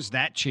 How has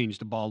that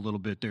changed the ball a little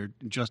bit there?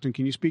 Justin,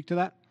 can you speak to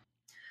that?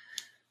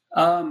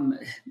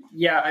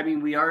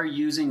 We are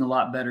using a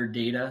lot better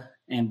data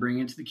and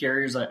bringing it to the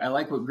carriers. I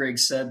like what Greg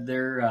said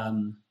there.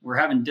 We're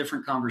having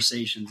different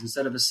conversations.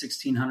 Instead of a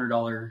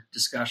 $1,600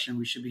 discussion,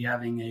 we should be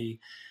having a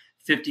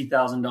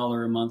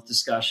 $50,000 a month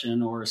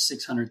discussion or a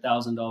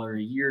 $600,000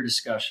 a year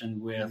discussion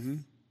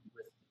with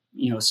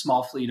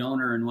small fleet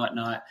owner and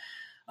whatnot.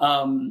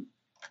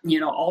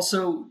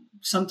 Also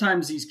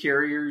sometimes these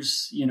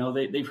carriers,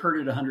 they've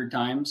heard it 100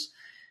 times,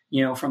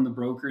 from the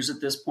brokers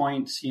at this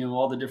point,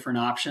 all the different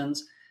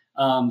options.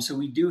 So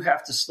we do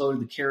have to slow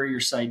the carrier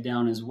side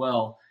down as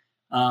well.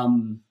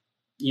 To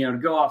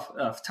go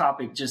off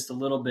topic just a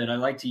little bit, I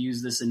like to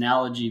use this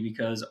analogy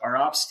because our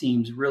ops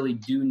teams really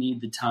do need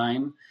the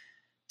time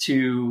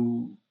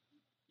to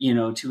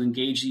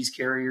engage these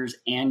carriers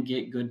and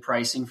get good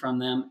pricing from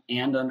them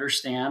and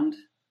understand,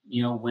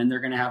 when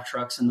they're going to have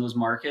trucks in those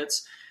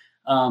markets.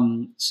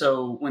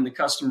 So when the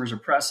customers are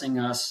pressing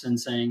us and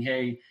saying,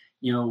 hey,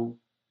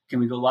 can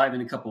we go live in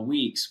a couple of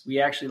weeks?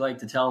 We actually like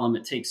to tell them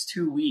it takes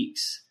 2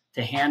 weeks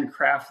to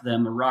handcraft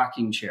them a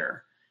rocking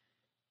chair.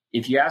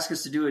 If you ask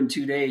us to do it in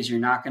 2 days, you're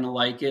not going to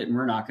like it, and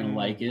we're not going to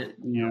like it.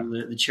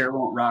 The chair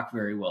won't rock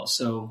very well.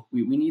 So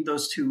we need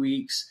those 2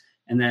 weeks.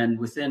 And then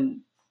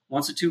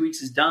once the 2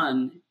 weeks is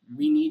done,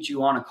 we need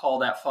you on a call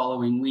that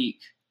following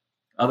week.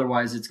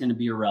 Otherwise, it's going to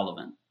be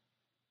irrelevant.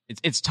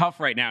 It's tough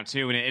right now,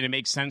 too. And it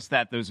makes sense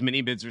that those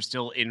mini bids are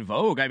still in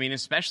vogue. I mean,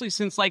 especially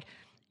since,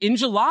 in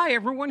July,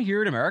 everyone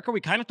here in America, we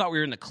kind of thought we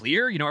were in the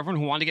clear. Everyone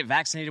who wanted to get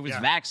vaccinated was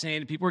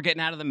vaccinated. People were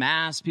getting out of the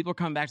masks. People were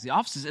coming back to the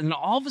offices. And then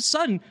all of a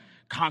sudden,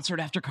 concert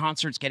after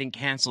concert's getting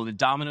canceled. The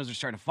dominoes are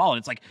starting to fall. And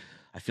it's like,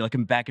 I feel like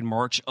I'm back in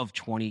March of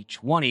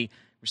 2020.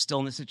 We're still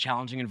in this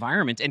challenging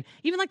environment. And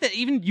even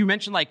even you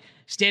mentioned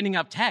standing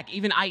up tech,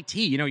 even IT,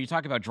 you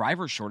talk about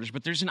driver shortage,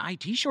 but there's an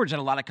IT shortage at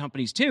a lot of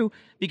companies too,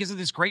 because of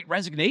this great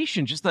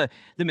resignation, just the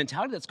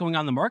mentality that's going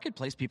on in the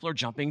marketplace. People are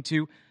jumping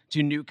to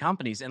new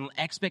companies, and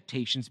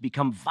expectations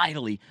become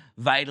vitally,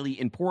 vitally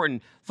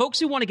important. Folks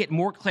who want to get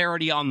more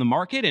clarity on the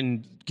market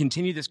and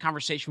continue this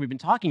conversation we've been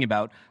talking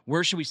about,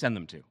 where should we send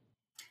them to?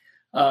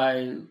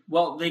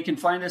 Well, they can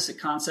find us at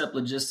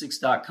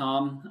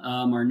conceptlogistics.com.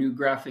 Our new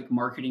graphic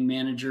marketing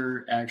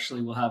manager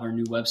actually will have our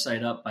new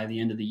website up by the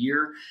end of the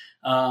year.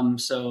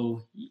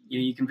 So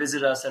you can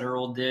visit us at our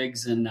old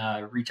digs and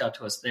reach out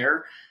to us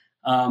there.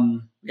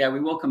 We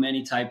welcome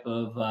any type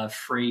of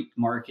freight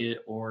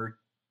market or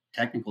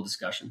technical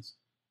discussions.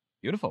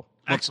 Beautiful.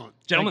 Excellent.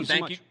 Gentlemen,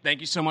 thank you.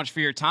 Thank you so much for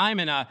your time.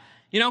 And,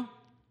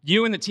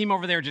 you and the team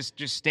over there, just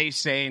stay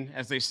sane.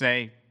 As they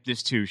say,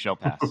 this too shall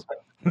pass.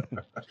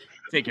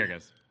 Take care,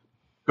 guys.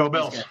 Go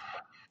Bills.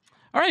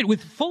 All right,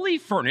 with fully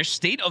furnished,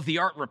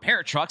 state-of-the-art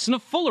repair trucks and a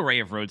full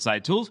array of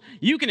roadside tools,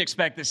 you can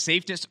expect the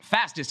safest,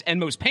 fastest, and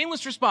most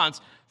painless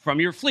response from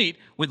your fleet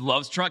with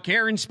Love's Truck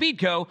Care and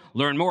Speedco.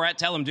 Learn more at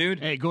Tell 'em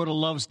Dude. Hey, go to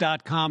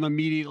loves.com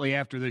immediately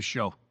after this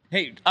show.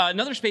 Hey,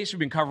 another space we've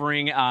been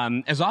covering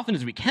as often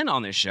as we can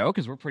on this show,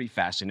 because we're pretty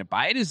fascinated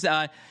by it, is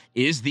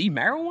the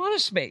marijuana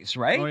space,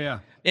 right? Oh, yeah.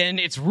 And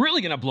it's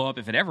really going to blow up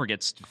if it ever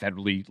gets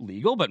federally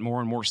legal, but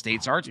more and more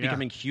states are. It's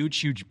becoming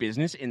huge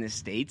business in the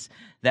states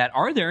that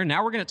are there. And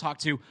now we're going to talk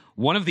to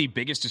one of the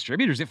biggest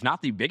distributors, if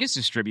not the biggest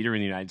distributor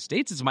in the United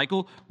States. It's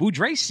Michael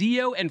Boudre,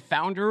 CEO and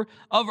founder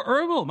of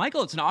Herbal.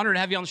 Michael, it's an honor to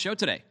have you on the show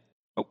today.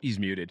 Oh, he's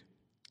muted.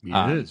 He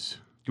is.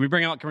 Can we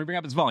bring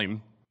up his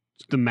volume?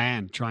 It's the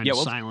man trying to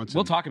silence him.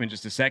 We'll talk him in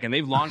just a second.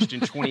 They've launched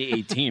in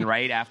 2018,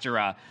 right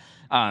after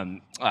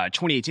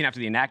 2018, after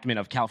the enactment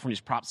of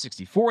California's Prop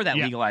 64 that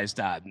legalized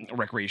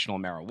recreational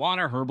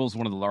marijuana. Herbal's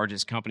one of the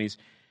largest companies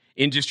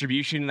in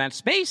distribution in that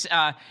space,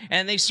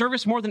 and they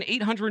service more than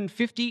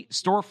 850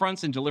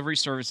 storefronts and delivery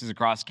services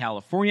across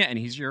California. And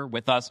he's here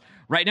with us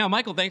right now.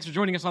 Michael, thanks for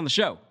joining us on the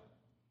show.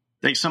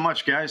 Thanks so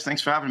much, guys.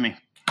 Thanks for having me.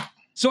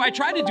 So I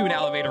tried to do an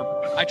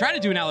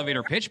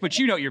elevator pitch, but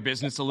you know your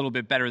business a little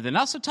bit better than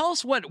us. So tell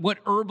us what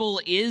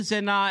Herbal is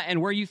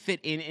and where you fit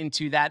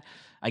into that,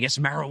 I guess,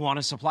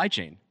 marijuana supply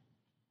chain.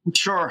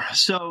 Sure.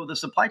 So the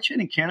supply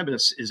chain in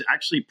cannabis is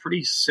actually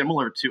pretty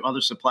similar to other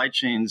supply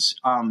chains.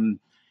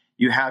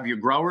 You have your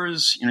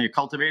growers, your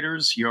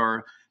cultivators,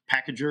 your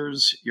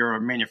packagers, your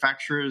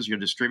manufacturers, your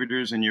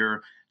distributors, and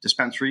your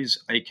dispensaries,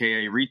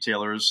 aka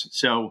retailers.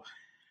 So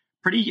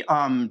pretty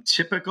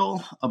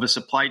typical of a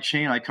supply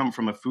chain. I come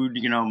from a food,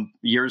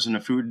 years in a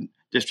food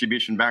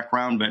distribution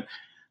background, but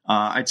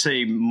I'd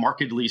say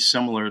markedly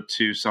similar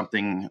to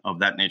something of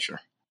that nature.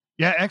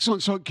 Yeah,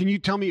 excellent. So can you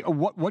tell me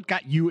what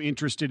got you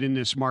interested in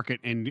this market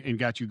and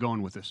got you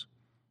going with this?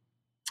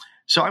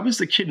 So I was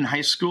the kid in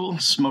high school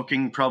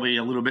smoking probably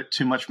a little bit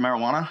too much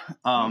marijuana.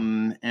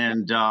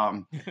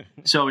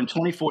 So in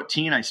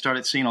 2014, I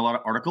started seeing a lot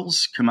of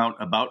articles come out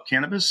about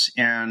cannabis,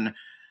 and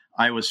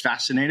I was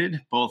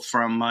fascinated both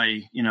from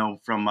my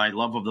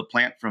love of the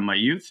plant from my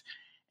youth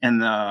and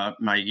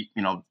my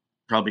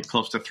probably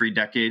close to 3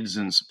 decades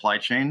in supply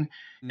chain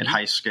at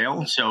high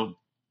scale. So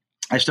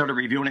I started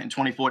reviewing it in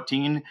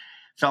 2014,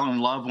 fell in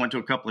love, went to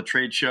a couple of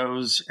trade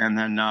shows, and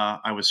then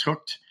I was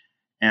hooked.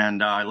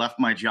 And I left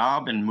my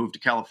job and moved to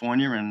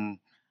California, and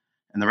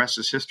the rest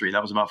is history.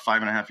 That was about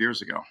 5.5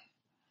 years ago.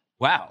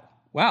 Wow.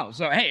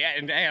 So, hey, I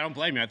don't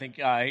blame you. I think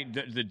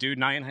the dude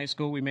and I in high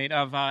school, we may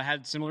have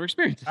had similar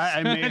experiences.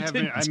 I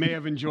may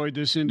have enjoyed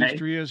this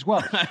industry as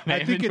well.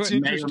 I think it's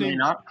interesting. May or may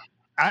not.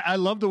 I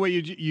love the way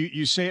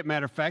you say it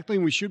matter-of-factly,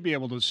 and we should be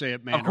able to say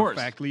it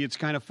matter-of-factly. It's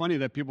kind of funny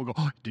that people go,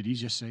 "Oh, did he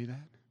just say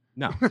that?"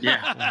 No.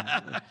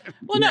 Yeah.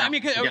 Well, no. I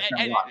mean, I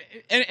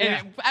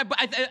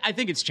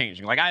think it's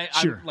changing. Like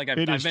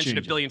I've mentioned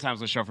a billion times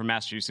on the show from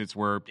Massachusetts,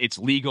 where it's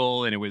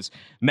legal and it was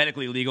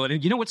medically legal.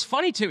 And what's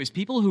funny too is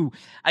people who,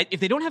 if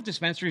they don't have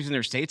dispensaries in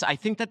their states, I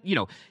think that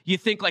you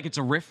think like it's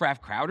a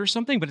riffraff crowd or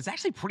something, but it's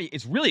actually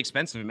it's really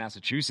expensive in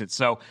Massachusetts.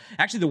 So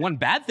actually, the one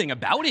bad thing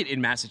about it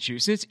in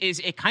Massachusetts is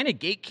it kind of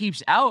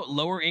gatekeeps out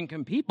lower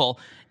income people,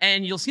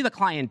 and you'll see the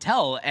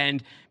clientele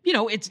and.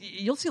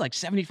 You'll see like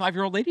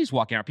 75-year-old ladies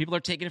walking out. People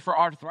are taking it for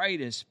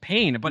arthritis,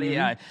 pain, but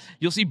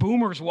you'll see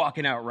boomers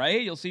walking out,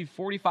 right? You'll see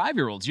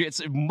 45-year-olds. It's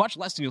much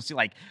less than you'll see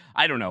like,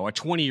 I don't know, a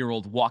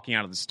 20-year-old walking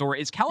out of the store.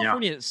 Is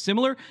California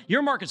similar?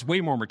 Your market's way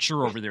more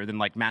mature over there than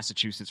like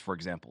Massachusetts, for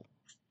example.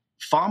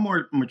 Far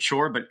more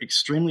mature, but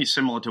extremely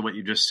similar to what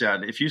you just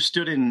said. If you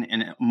stood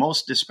in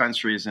most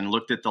dispensaries and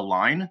looked at the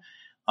line,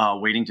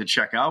 waiting to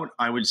check out,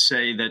 I would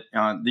say that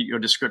your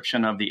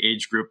description of the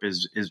age group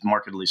is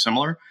markedly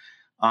similar.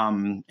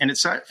 And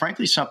it's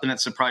frankly something that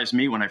surprised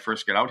me when I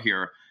first got out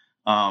here.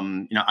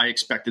 I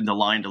expected the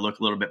line to look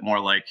a little bit more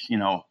like,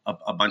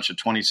 a bunch of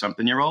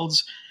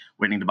 20-something-year-olds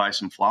waiting to buy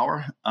some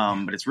flour.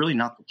 But it's really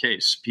not the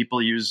case.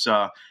 People use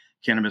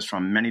cannabis for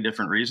many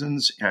different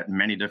reasons at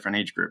many different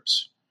age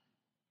groups.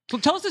 So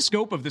tell us the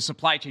scope of the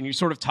supply chain. You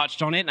sort of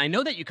touched on it, and I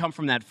know that you come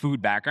from that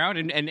food background,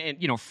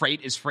 and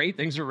freight is freight.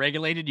 Things are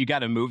regulated. You got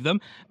to move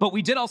them. But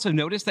we did also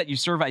notice that you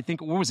serve, I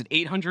think,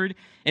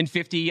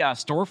 850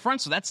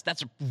 storefronts. So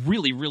that's a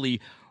really,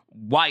 really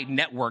wide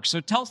network. So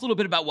tell us a little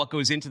bit about what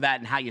goes into that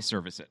and how you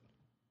service it.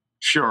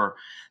 Sure.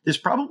 There's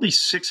probably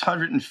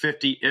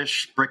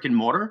 650-ish brick and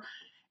mortar.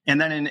 And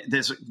then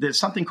there's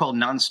something called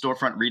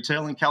non-storefront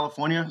retail in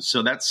California.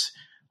 So that's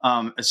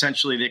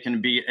essentially, they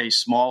can be a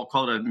small,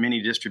 call it a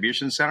mini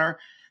distribution center.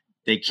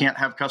 They can't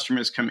have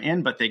customers come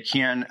in, but they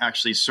can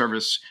actually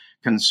service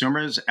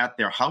consumers at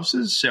their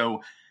houses.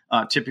 So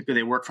typically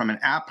they work from an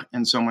app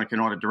and someone can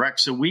order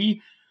direct. So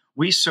we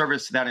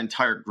service that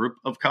entire group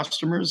of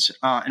customers.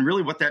 And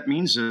really what that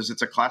means is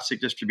it's a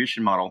classic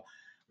distribution model.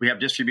 We have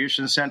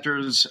distribution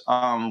centers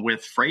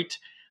with freight.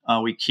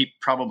 We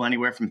keep probably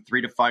anywhere from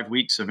 3 to 5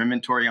 weeks of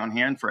inventory on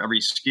hand for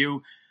every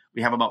SKU.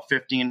 We have about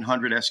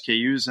 1,500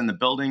 SKUs in the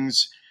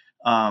buildings.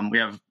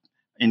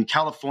 In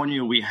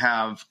California, we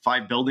have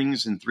 5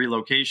 buildings in 3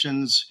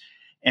 locations,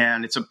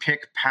 and it's a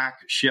pick,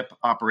 pack, ship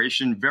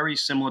operation, very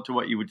similar to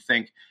what you would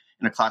think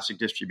in a classic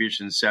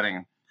distribution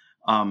setting.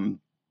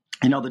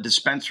 The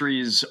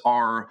dispensaries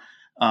are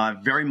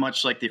very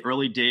much like the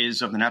early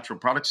days of the natural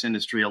products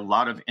industry, a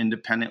lot of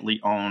independently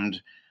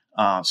owned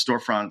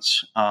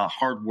storefronts,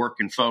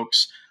 hardworking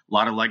folks, a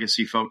lot of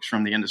legacy folks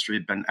from the industry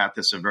have been at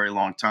this a very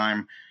long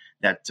time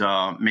that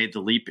made the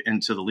leap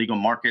into the legal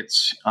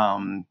markets,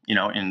 in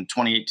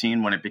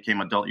 2018 when it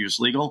became adult use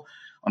legal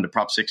under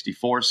Prop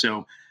 64.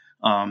 So,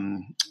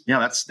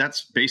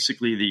 that's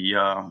basically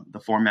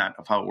the format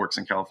of how it works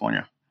in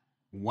California.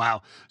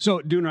 Wow. So,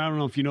 Dooner, I don't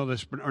know if you know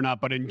this or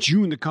not, but in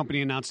June, the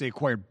company announced they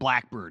acquired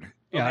Blackbird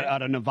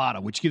out of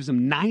Nevada, which gives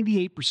them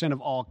 98% of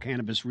all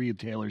cannabis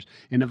retailers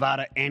in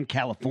Nevada and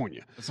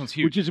California. That sounds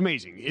huge. Which is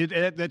amazing.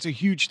 That's a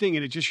huge thing,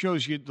 and it just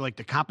shows you, like,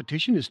 the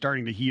competition is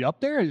starting to heat up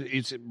there.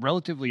 It's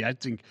relatively, I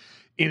think,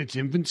 in its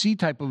infancy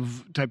type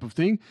of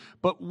thing.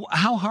 But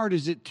how hard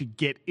is it to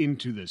get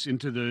into this,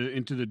 into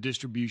the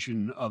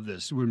distribution of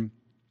this? When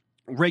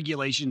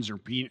regulations or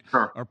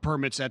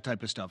permits, that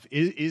type of stuff.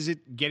 Is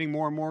it getting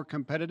more and more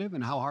competitive,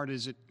 and how hard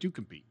is it to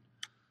compete?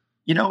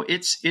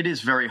 It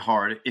is very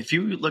hard. If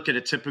you look at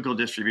a typical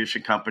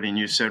distribution company and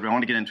you said, I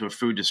want to get into a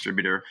food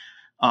distributor,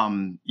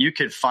 you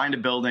could find a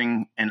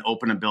building and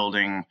open a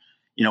building,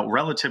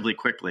 relatively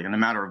quickly in a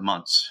matter of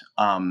months.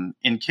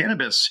 In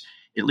cannabis,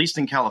 at least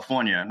in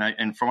California,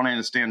 and from what I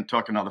understand,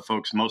 talking to other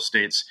folks, most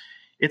states,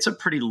 it's a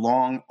pretty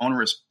long,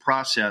 onerous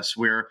process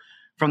where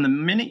from the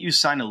minute you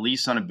sign a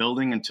lease on a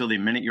building until the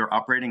minute you're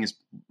operating is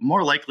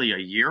more likely a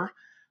year.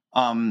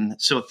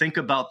 So think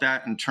about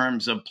that in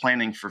terms of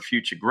planning for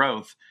future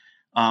growth.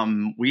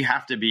 We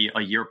have to be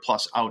a year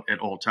plus out at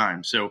all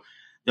times. So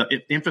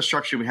the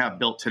infrastructure we have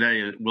built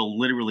today will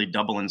literally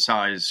double in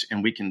size,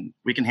 and we can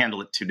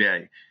handle it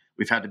today.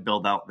 We've had to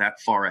build out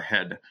that far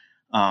ahead.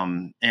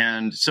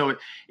 And so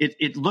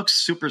it looks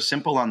super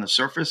simple on the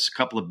surface, a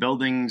couple of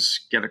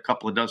buildings, get a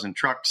couple of dozen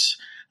trucks,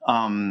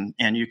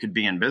 and you could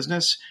be in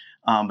business.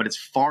 But it's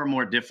far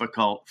more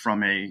difficult from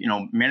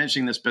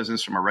managing this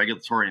business from a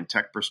regulatory and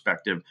tech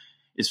perspective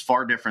is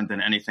far different than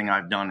anything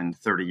I've done in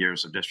 30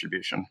 years of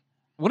distribution.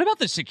 What about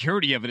the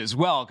security of it as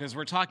well? Because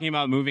we're talking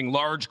about moving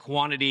large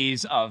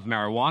quantities of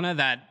marijuana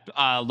that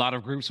a lot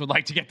of groups would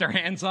like to get their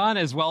hands on,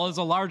 as well as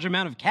a large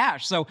amount of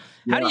cash. So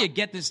how do you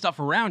get this stuff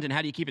around, and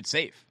how do you keep it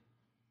safe?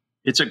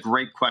 It's a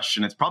great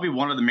question. It's probably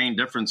one of the main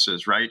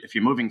differences, right? If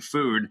you're moving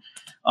food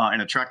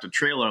in a tractor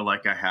trailer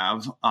like I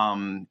have,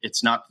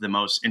 it's not the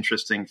most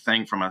interesting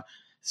thing from a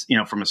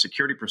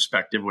security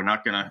perspective. We're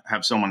not going to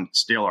have someone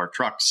steal our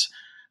trucks.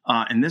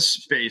 In this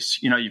space,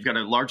 you've got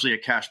largely a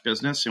cash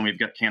business, and we've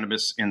got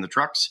cannabis in the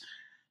trucks.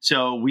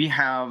 So we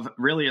have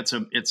really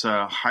it's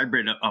a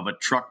hybrid of a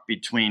truck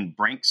between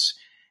Brinks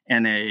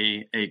and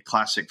a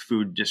classic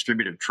food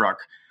distributive truck.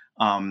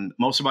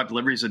 Most of our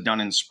deliveries are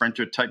done in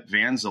Sprinter type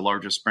vans, the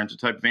largest Sprinter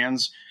type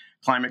vans,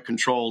 climate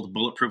controlled,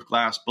 bulletproof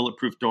glass,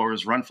 bulletproof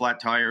doors, run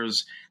flat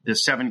tires.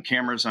 There's 7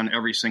 cameras on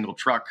every single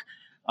truck.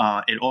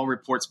 It all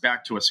reports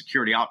back to a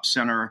security ops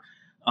center.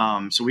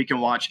 So we can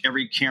watch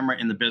every camera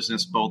in the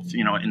business, both,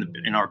 in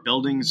our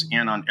buildings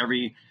and on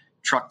every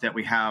truck that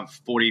we have,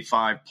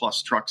 45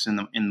 plus trucks in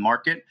the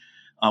market.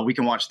 We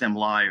can watch them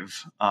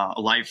live, a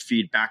live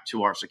feed back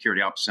to our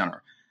security ops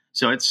center.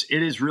 So it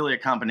is really a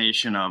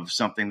combination of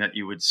something that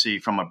you would see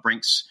from a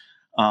Brinks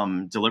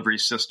delivery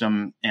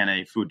system and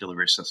a food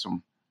delivery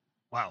system.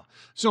 Wow.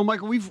 So,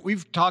 Michael,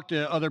 we've talked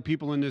to other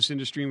people in this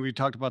industry, and we've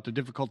talked about the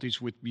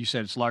difficulties with, you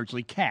said it's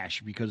largely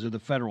cash because of the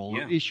federal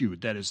issue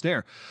that is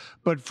there.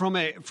 But from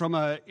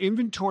a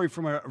inventory,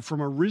 from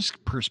a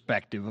risk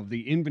perspective of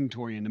the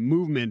inventory and the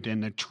movement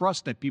and the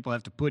trust that people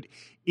have to put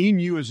in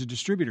you as a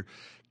distributor,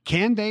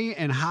 can they,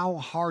 and how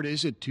hard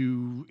is it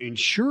to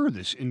insure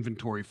this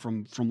inventory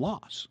from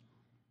loss?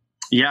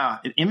 Yeah,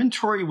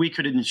 inventory we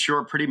could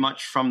insure pretty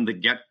much from the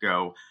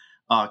get-go.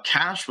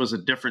 Cash was a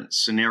different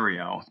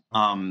scenario.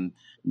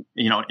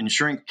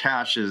 Insuring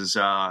cash turns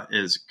out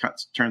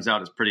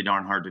is pretty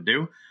darn hard to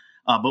do.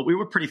 But we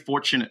were pretty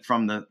fortunate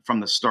from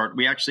the start.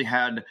 We actually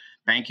had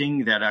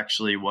banking that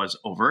actually was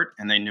overt,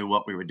 and they knew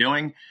what we were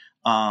doing.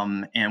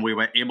 And we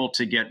were able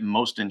to get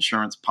most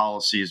insurance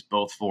policies,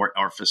 both for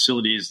our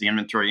facilities, the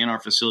inventory in our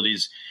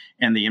facilities,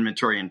 and the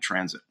inventory in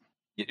transit.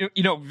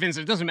 Vince,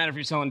 it doesn't matter if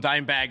you're selling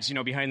dime bags,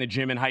 behind the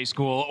gym in high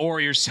school, or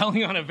you're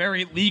selling on a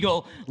very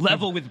legal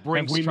level with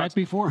Brinks. Have we met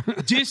before?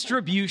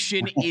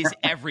 Distribution is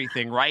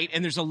everything, right?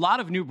 And there's a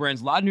lot of new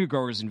brands, a lot of new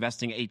growers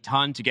investing a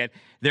ton to get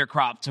their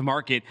crop to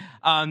market.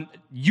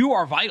 You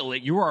are vital.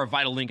 You are a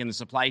vital link in the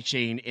supply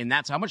chain, and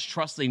that's how much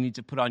trust they need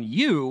to put on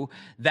you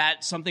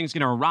that something's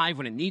going to arrive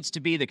when it needs to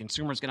be, the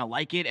consumer's going to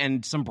like it,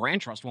 and some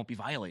brand trust won't be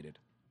violated.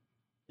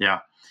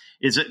 Yeah.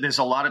 There's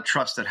a lot of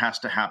trust that has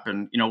to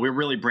happen. We're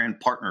really brand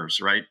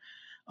partners, right?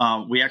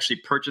 We actually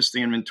purchase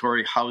the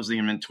inventory, house the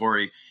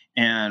inventory,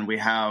 and we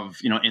have,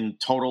 in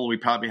total, we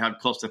probably have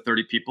close to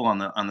 30 people on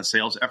the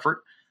sales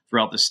effort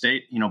throughout the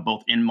state,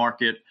 both in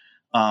market,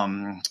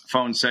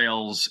 phone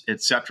sales,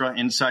 et cetera,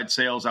 inside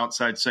sales,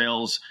 outside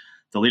sales,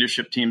 the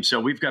leadership team. So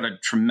we've got a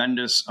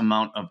tremendous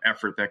amount of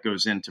effort that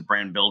goes into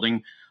brand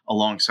building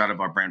alongside of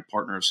our brand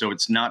partners. So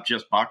it's not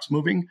just box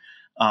moving.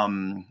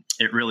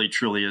 It really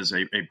truly is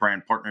a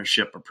brand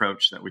partnership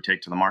approach that we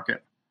take to the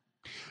market.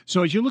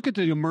 So as you look at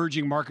the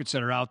emerging markets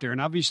that are out there,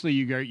 and obviously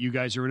you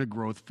guys are in a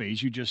growth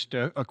phase. You just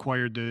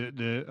acquired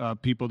the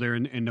people there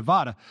in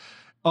Nevada.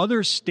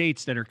 Other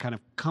states that are kind of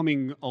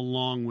coming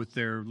along with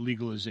their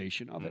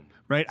legalization of it,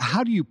 right?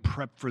 How do you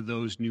prep for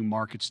those new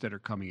markets that are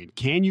coming in?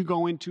 Can you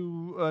go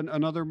into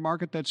another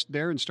market that's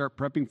there and start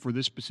prepping for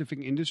this specific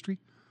industry?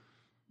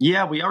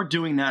 Yeah, we are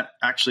doing that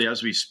actually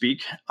as we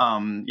speak.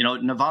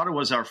 Nevada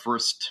was our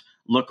first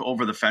look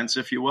over the fence,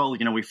 if you will.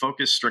 We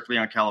focused strictly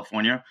on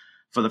California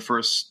for the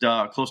first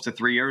close to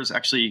 3 years.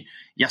 Actually,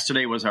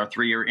 yesterday was our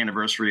 3-year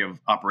anniversary of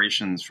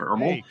operations for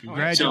Herbal. Hey,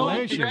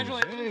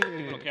 congratulations. Hey.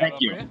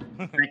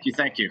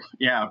 Thank you.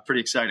 Yeah,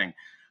 pretty exciting.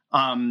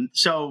 And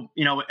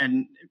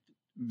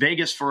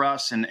Vegas for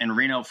us and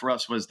Reno for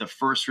us was the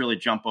first really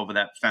jump over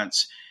that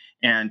fence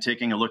and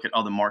taking a look at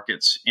other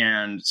markets.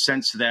 And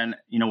since then,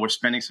 we're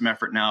spending some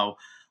effort now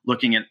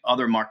looking at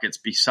other markets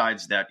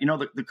besides that.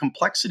 The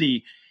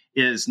complexity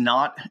is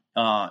not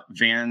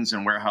vans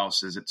and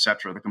warehouses, et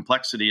cetera. The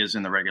complexity is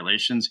in the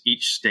regulations.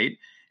 Each state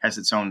has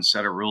its own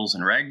set of rules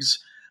and regs.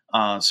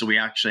 So we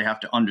actually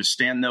have to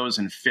understand those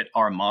and fit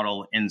our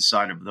model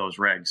inside of those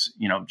regs.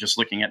 Just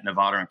looking at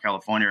Nevada and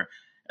California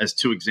as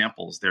two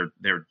examples,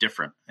 they're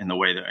different in the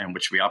way in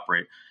which we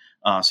operate.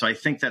 So I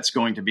think that's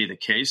going to be the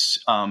case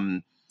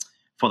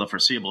for the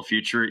foreseeable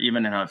future.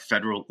 Even in a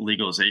federal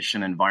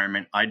legalization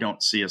environment, I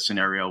don't see a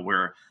scenario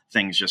where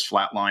things just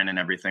flatline and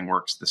everything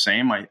works the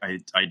same. I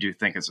do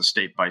think it's a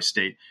state by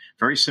state,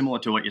 very similar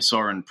to what you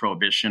saw in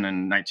Prohibition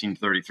in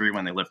 1933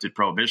 when they lifted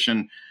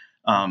Prohibition.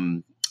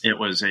 It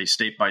was a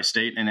state by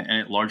state, and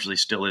it largely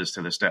still is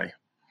to this day.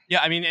 Yeah,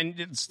 I mean,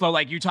 and so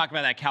like you talk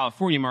about that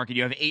California market,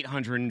 you have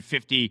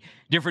 850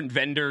 different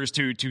vendors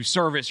to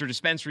service or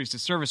dispensaries to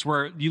service,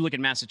 where you look at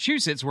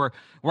Massachusetts, where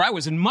I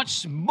was in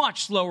much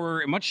slower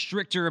and much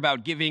stricter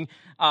about giving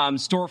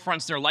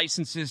storefronts their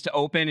licenses to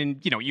open.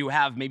 And, you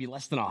have maybe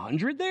less than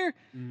 100 there.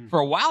 For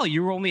a while,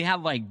 you only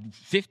have like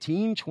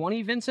 15,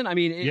 20, Vincent. I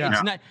mean,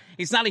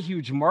 it's not a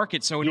huge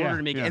market. So in order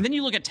to make it, and then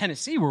you look at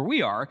Tennessee where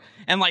we are,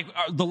 and like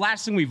the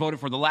last thing we voted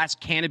for, the last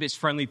cannabis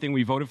friendly thing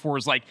we voted for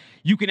is like,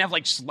 you can have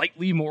like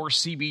slightly more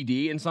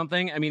CBD in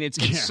something. I mean,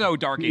 it's so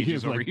dark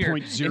ages over here.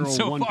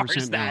 0.01%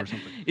 as that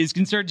is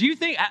concerned. Do you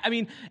think, I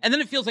mean, and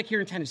then it feels like here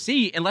in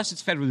Tennessee, unless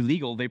it's federally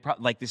legal,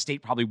 the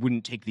state probably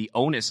wouldn't take the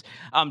onus.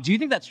 Do you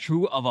think that's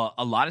true of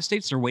a lot of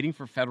states? They're waiting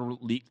for federal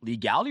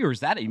legality, or is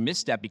that a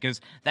misstep because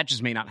that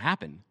just may not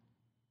happen?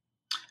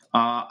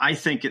 I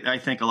think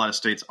a lot of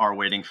states are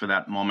waiting for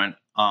that moment.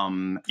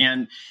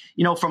 And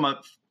from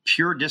a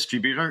pure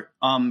distributor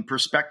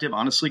perspective,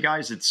 honestly,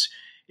 guys, it's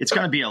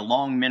going to be a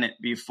long minute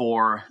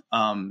before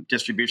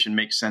distribution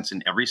makes sense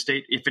in every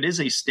state. If it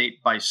is a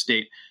state by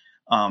state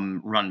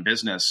run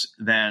business,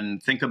 then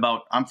think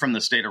about, I'm from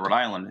the state of Rhode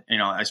Island.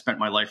 I spent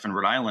my life in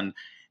Rhode Island,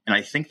 and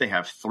I think they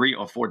have 3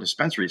 or 4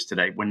 dispensaries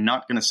today. We're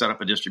not going to set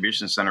up a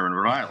distribution center in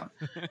Rhode Island.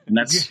 And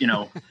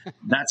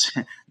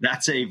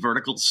that's a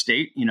vertical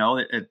state, and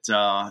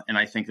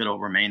I think that it'll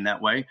remain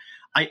that way.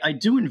 I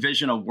do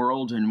envision a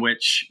world in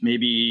which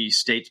maybe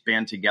states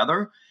band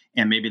together,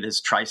 and maybe there's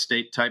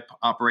tri-state type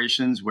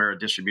operations where a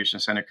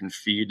distribution center can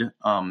feed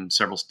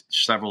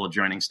several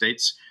adjoining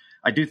states.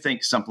 I do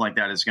think something like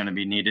that is going to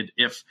be needed.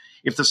 If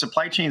the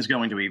supply chain is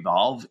going to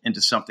evolve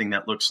into something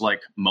that looks like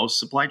most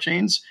supply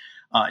chains,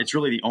 it's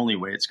really the only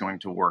way it's going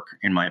to work,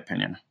 in my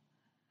opinion.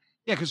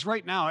 Yeah, because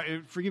right now,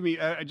 forgive me,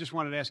 I just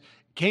wanted to ask,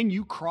 can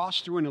you cross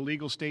through an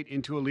illegal state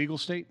into a legal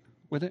state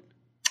with it?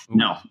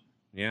 No.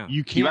 Yeah.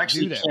 You can't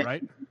do that,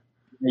 right?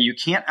 You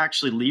can't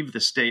actually leave the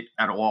state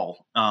at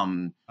all.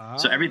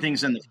 So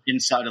everything's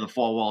inside of the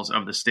 4 walls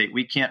of the state.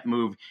 We can't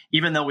move,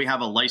 even though we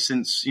have a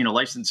license,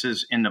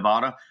 licenses in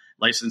Nevada,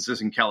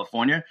 licenses in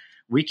California.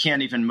 We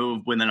can't even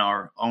move within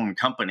our own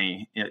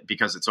company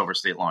because it's over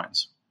state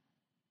lines.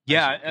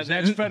 Yeah,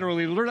 that's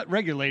federally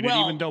regulated,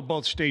 even though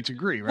both states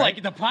agree, right?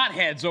 Like the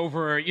potheads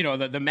over,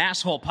 the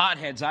mass hole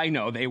potheads, I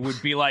know, they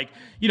would be like,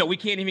 we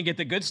can't even get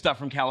the good stuff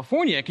from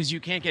California because you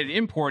can't get it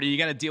imported. You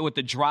got to deal with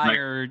the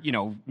drier,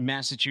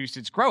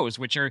 Massachusetts grows,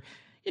 which are,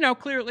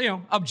 clearly,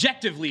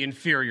 objectively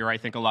inferior, I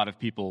think a lot of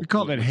people. We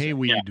call that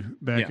hayweed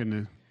back in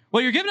the...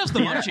 Well, you're giving us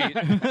the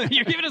munchies.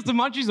 You're giving us the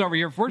munchies over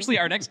here. Fortunately,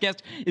 our next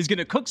guest is going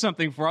to cook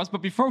something for us.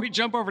 But before we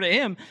jump over to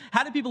him,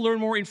 how do people learn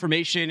more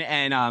information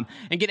and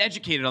get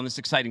educated on this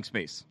exciting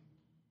space?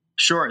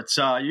 Sure. It's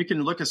you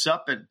can look us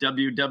up at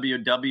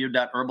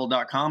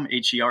www.herbal.com,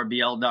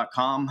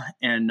 HERBL.com.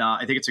 And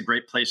I think it's a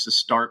great place to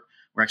start.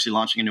 We're actually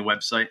launching a new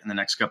website in the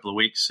next couple of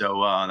weeks.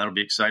 So that'll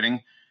be exciting.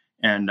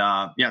 And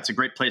it's a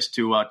great place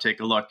to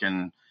take a look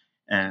and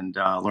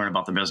learn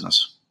about the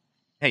business.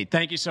 Hey,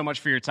 thank you so much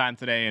for your time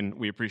today, and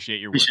we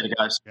appreciate your work. Appreciate it,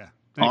 guys. Yeah.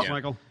 Thanks,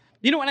 Michael.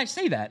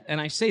 And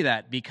I say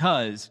that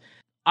because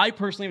I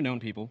personally have known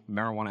people,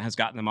 marijuana has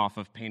gotten them off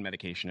of pain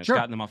medication. It's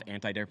gotten them off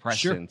antidepressants.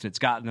 Sure. It's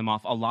gotten them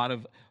off a lot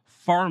of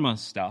pharma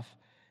stuff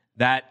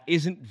that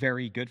isn't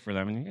very good for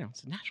them. And,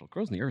 it's natural. It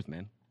grows in the earth,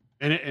 man.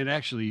 And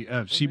actually,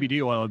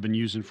 CBD oil I've been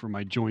using for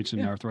my joints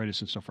and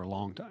arthritis and stuff for a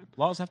long time.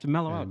 Laws have to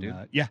mellow out, dude.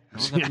 Yeah.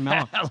 Laws have to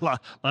mellow. a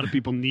lot of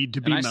people need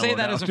to be And I say mellowed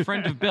that out. as a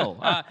friend of Bill.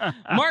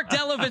 Mark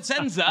Della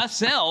Vicenza,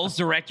 sales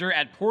director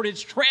at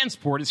Portage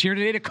Transport, is here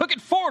today to cook it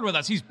forward with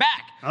us. He's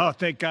back. Oh,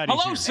 thank God he's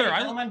Hello, here. sir. Hey,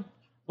 gentlemen.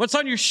 What's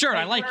on your shirt?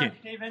 I like it.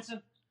 Hey,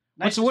 Vincent.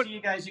 Nice What- to see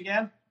you guys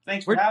again.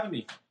 Thanks for having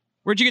me.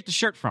 Where'd you get the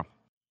shirt from?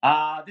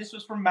 This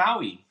was from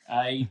Maui.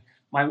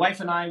 My wife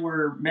and I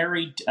were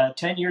married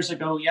 10 years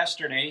ago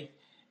yesterday,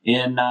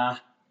 and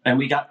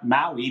we got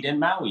married in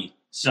Maui.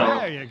 So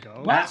There you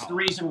go. that's the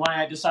reason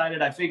why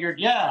I figured,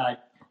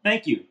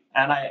 thank you.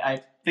 And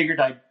I figured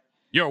I'd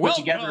You're put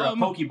together a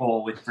poke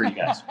bowl for you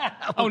guys.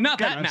 Oh, not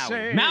that Gonna Maui.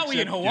 say, Maui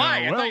in except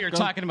Hawaii. you're I thought you were welcome.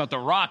 talking about The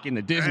Rock in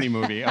the Disney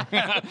movie.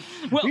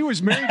 Well, He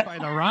was married by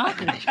The Rock.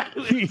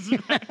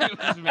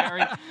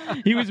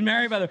 he was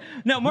married by the.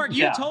 Now, Mark,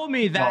 you Yeah. told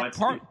me No, that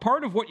it's-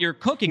 part of what you're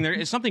cooking there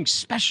is something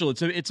special.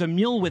 It's a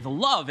meal with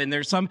love, and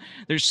there's some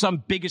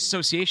big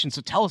association.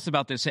 So tell us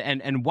about this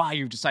and why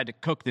you've decided to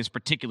cook this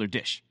particular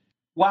dish.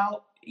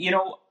 Well,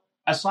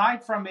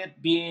 aside from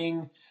it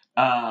being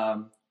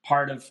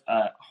part of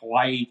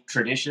Hawaii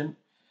tradition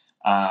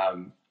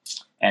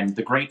and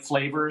the great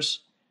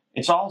flavors,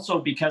 it's also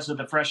because of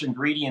the fresh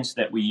ingredients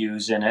that we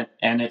use in it,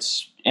 and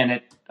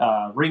it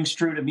rings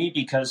true to me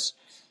because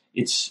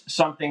it's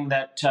something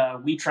that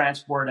we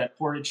transport at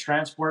Portage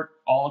Transport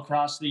all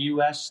across the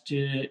U.S.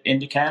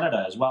 into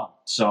Canada as well.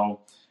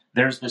 So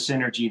there's the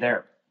synergy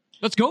there.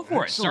 Let's go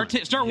for Excellent.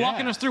 it. Start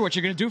walking Yeah. us through what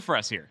you're going to do for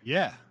us here.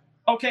 Yeah.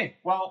 Okay,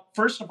 well,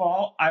 first of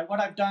all,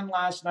 what I've done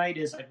last night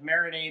is I've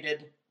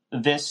marinated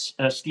this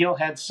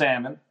steelhead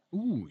salmon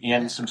Ooh,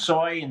 in some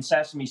soy and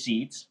sesame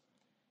seeds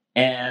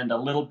and a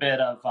little bit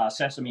of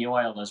sesame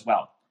oil as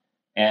well.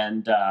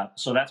 And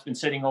so that's been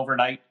sitting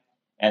overnight.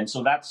 And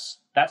so that's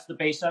the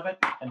base of it.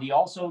 And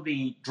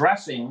the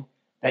dressing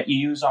that you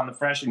use on the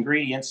fresh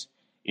ingredients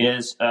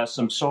is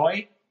some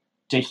soy,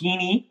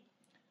 tahini,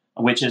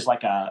 which is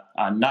like a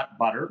nut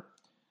butter,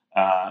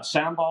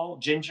 sambal,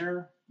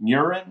 ginger,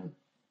 mirin,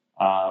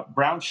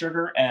 brown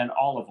sugar, and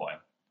olive oil.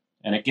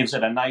 And it gives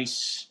it a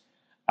nice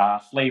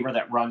flavor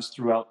that runs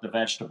throughout the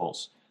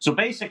vegetables. So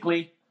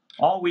basically,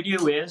 all we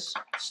do is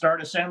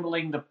start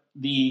assembling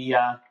the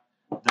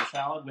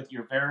salad with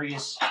your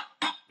various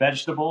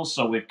vegetables.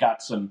 So we've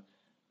got some.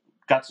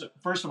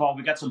 First of all,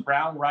 we got some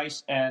brown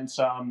rice and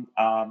some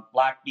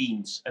black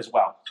beans as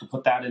well. So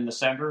put that in the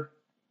center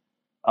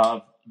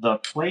of the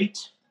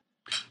plate.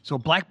 So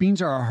black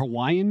beans are a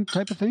Hawaiian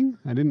type of thing?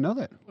 I didn't know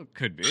that.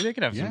 Could be. They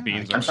could have some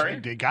beans. I over guess sorry?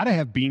 there. They got to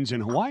have beans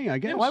in Hawaii, I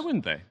guess. Yeah, why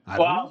wouldn't they? I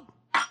don't know. Well,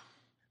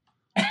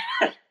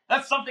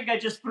 that's something I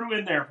just threw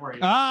in there for you.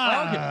 there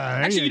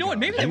Actually, you know go. what?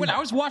 Maybe when I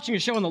was watching a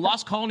show on the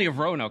Lost Colony of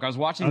Roanoke, I was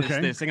watching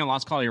this thing on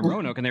Lost Colony of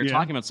Roanoke, and they were Yeah.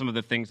 talking about some of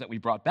the things that we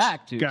brought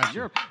back to Gotcha.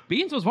 Europe.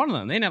 Beans was one of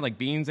them. They didn't have like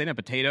beans. They didn't have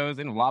potatoes.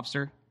 They didn't have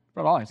lobster.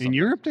 Brought all that stuff. In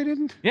Europe, they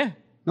didn't? Yeah.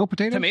 No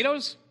potatoes?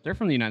 Tomatoes? They're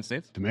from the United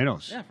States.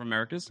 Tomatoes. Yeah, from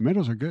Americas.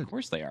 Tomatoes are good. Of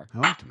course they are. I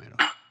like tomatoes.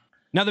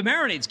 Now, the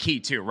marinade's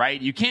key too, right?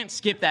 You can't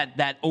skip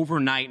that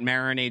overnight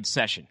marinade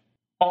session.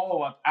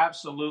 Oh,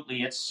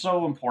 absolutely! It's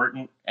so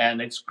important,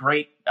 and it's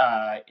great.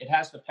 It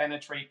has to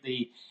penetrate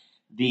the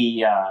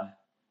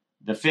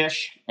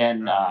fish,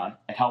 and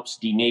it helps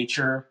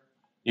denature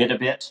it a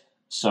bit.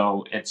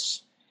 So it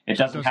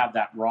doesn't have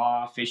that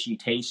raw fishy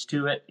taste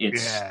to it.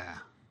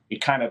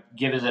 It kind of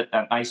gives it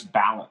a nice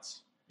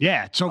balance.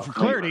 Yeah. So for flavor.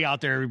 clarity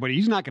out there, everybody,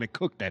 he's not going to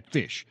cook that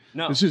fish.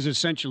 No. This is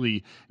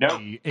essentially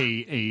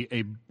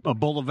a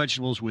bowl of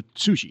vegetables with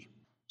sushi.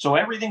 So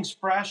everything's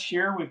fresh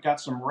here. We've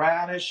got some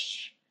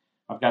radish.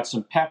 I've got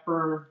some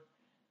pepper.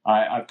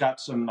 I've got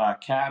some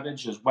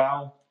cabbage as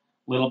well.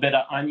 A little bit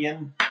of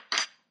onion,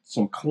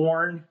 some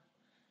corn.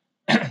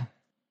 And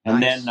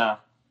Nice. then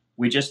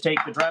we just take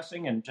the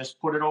dressing and just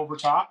put it over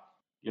top.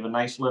 Give a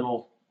nice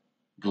little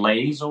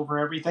glaze over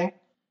everything.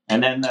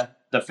 And then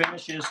the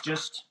finish is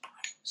just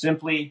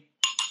simply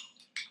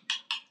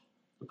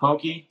the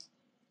poke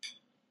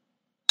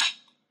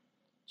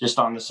just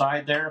on the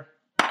side there.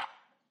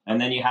 And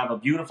then you have a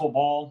beautiful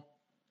bowl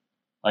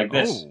like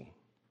this. Oh,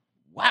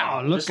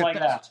 wow. look Just at like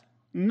that.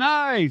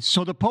 Nice.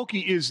 So the poke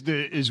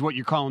is what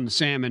you're calling the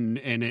salmon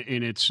in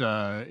its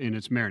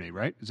marinade,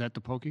 right? Is that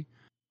the poke?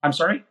 I'm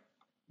sorry?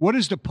 What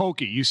is the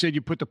poke? You said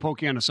you put the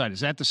poke on the side.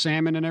 Is that the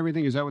salmon and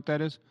everything? Is that what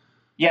that is?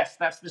 Yes,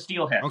 that's the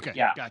steelhead. Okay.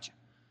 Yeah. Gotcha.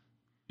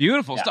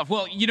 Beautiful Yeah. stuff.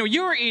 Well,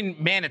 you're in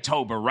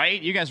Manitoba, right?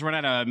 You guys run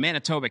out of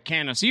Manitoba,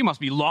 Canada, so you must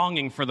be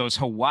longing for those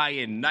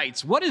Hawaiian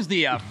nights. What is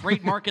the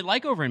freight market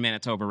like over in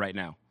Manitoba right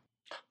now?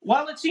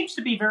 Well, it seems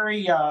to be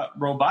very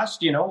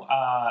robust.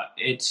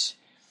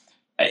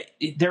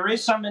 There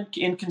is some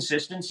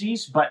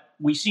inconsistencies, but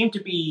we seem to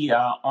be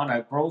on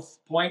a growth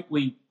point.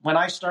 When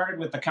I started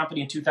with the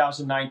company in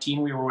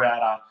 2019, we were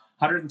at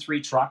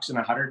 103 trucks and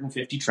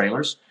 150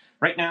 trailers.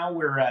 Right now,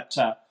 we're at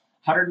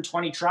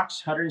 120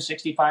 trucks,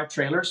 165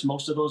 trailers.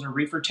 Most of those are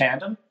reefer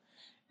tandem,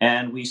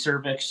 and we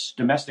service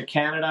domestic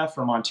Canada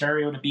from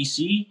Ontario to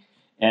BC,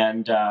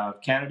 and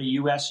Canada,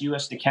 US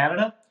to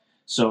Canada.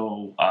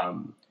 So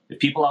if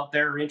people out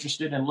there are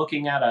interested in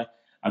looking at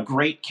a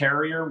great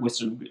carrier with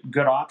some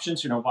good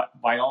options,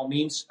 by all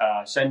means,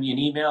 send me an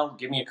email,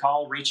 give me a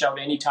call, reach out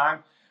anytime.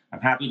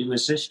 I'm happy to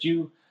assist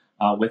you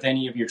with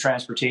any of your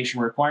transportation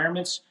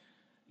requirements.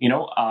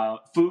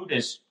 Food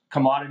as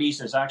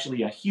commodities is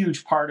actually a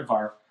huge part of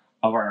our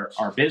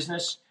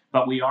business,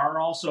 but we are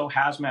also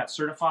hazmat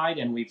certified,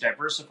 and we've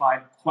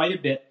diversified quite a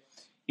bit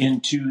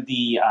into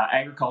the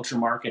agriculture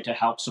market to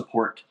help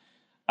support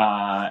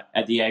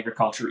at the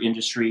agriculture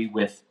industry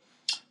with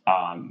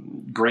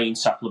grain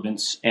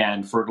supplements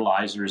and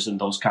fertilizers and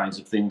those kinds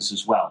of things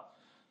as well.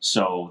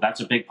 So that's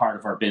a big part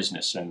of our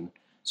business, and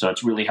so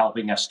it's really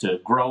helping us to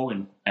grow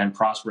and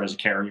prosper as a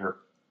carrier.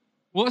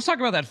 Well, let's talk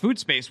about that food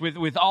space.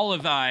 With all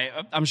of,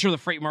 I'm sure the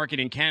freight market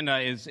in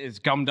Canada is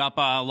gummed up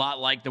a lot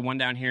like the one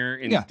down here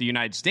in the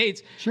United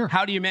States. Sure.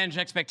 How do you manage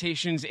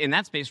expectations in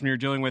that space when you're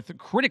dealing with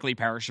critically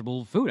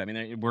perishable food? I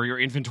mean, where your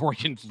inventory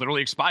can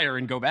literally expire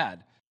and go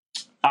bad.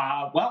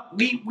 Well,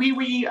 we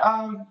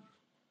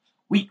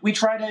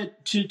try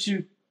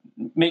to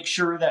make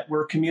sure that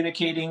we're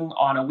communicating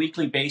on a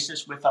weekly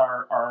basis with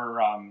our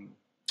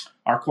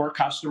core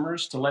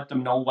customers to let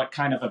them know what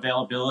kind of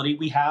availability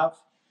we have.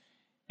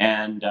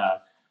 And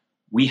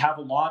we have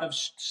a lot of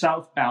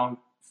southbound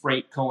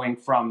freight going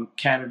from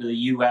Canada to the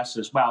U.S.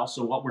 as well.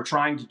 So what we're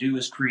trying to do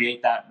is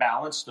create that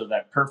balance, so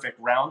that perfect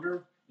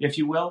rounder, if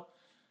you will.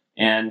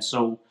 And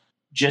so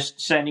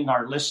just sending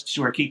our lists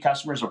to our key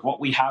customers of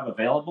what we have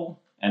available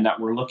and that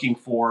we're looking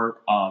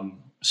for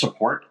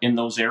support in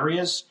those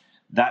areas,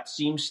 that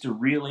seems to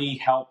really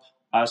help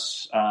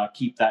us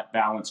keep that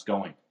balance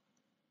going.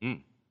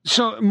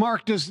 So,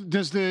 Mark, does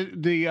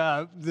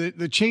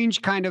the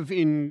change kind of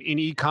in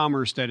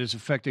e-commerce that is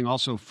affecting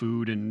also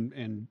food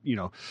and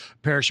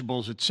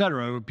perishables, et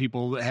cetera,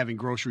 people having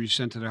groceries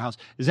sent to their house,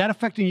 is that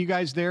affecting you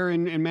guys there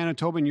in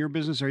Manitoba in your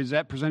business, or is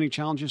that presenting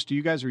challenges to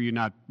you guys, or are you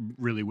not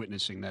really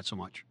witnessing that so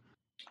much?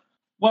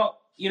 Well,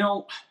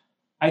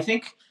 I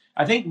think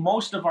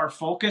most of our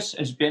focus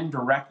has been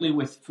directly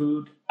with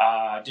food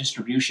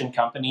distribution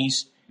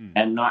companies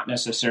and not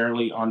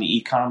necessarily on the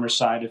e-commerce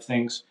side of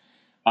things.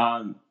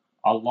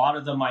 A lot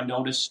of them I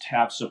noticed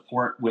have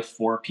support with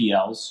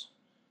 4PLs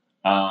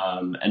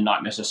and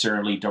not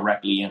necessarily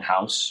directly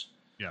in-house.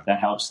 Yeah.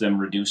 That helps them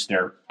reduce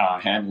their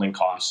handling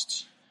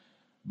costs.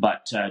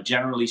 But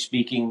generally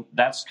speaking,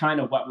 that's kind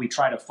of what we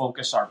try to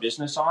focus our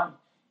business on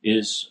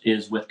is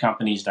with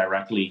companies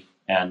directly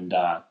and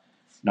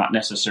not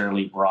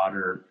necessarily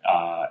broader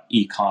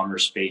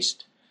e-commerce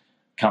based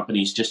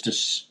companies,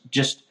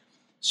 just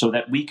so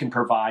that we can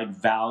provide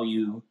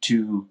value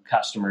to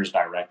customers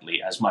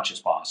directly as much as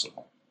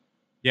possible.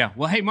 Yeah.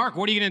 Well, hey, Mark,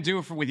 what are you going to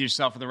do with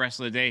yourself for the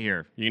rest of the day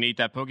here? You going to eat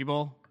that poke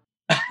bowl?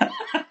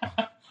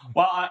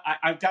 Well,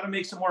 I've got to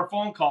make some more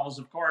phone calls,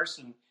 of course,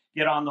 and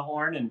get on the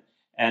horn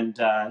and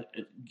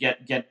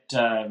get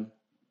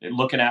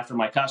looking after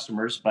my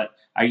customers. But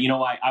I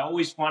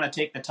always want to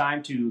take the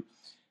time to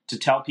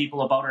tell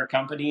people about our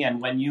company.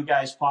 And when you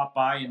guys popped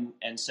by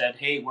and said,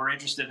 hey, we're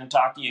interested in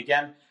talking to you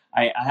again,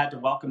 I had to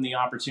welcome the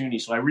opportunity.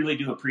 So I really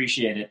do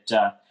appreciate it.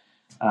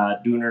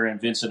 Dooner and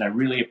Vincent, I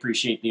really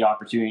appreciate the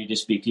opportunity to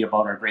speak to you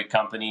about our great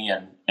company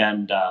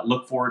and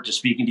look forward to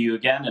speaking to you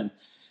again. And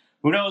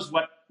who knows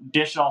what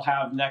dish I'll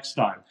have next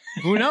time.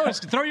 Who knows?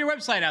 Throw your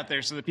website out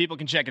there so that people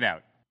can check it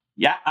out.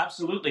 Yeah,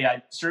 absolutely.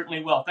 I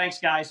certainly will. Thanks,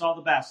 guys. All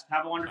the best.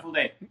 Have a wonderful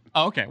day.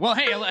 Okay. Well,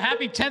 hey,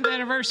 happy 10th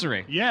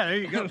anniversary. Yeah, there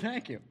you go.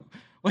 Thank you.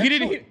 Well, he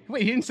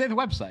didn't say the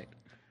website.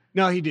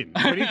 No, he didn't.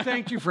 But he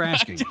thanked you for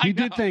asking. He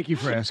did thank you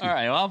for asking. All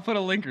right. Well, I'll put a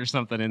link or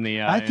something in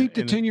the. I think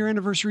the 10-year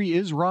anniversary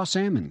is raw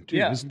salmon, too.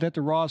 Yeah. Isn't that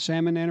the raw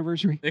salmon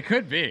anniversary? It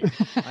could be.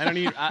 I don't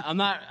need. I'm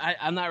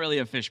not really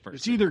a fish person.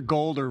 It's either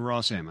gold or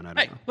raw salmon. I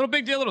don't know. Little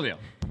big deal, little deal.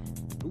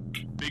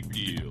 Big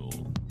deal.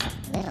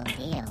 Little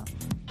deal.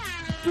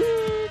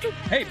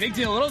 Hey, big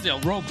deal, little deal.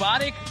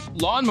 Robotic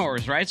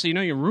lawnmowers, right? So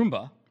your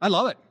Roomba. I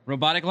love it.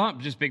 Robotic lawn,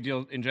 just big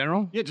deal in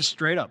general? Yeah, just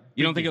straight up.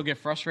 You don't think you'll get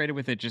frustrated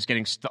with it just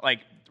getting stuck?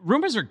 Like,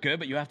 Roombas are good,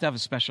 but you have to have a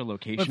special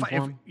location for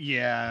them.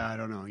 Yeah, I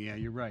don't know. Yeah,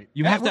 you're right.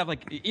 You have to have,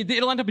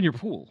 it'll end up in your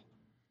pool.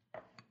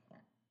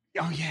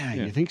 Oh, yeah.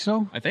 You think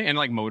so? I think,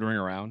 and motoring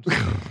around.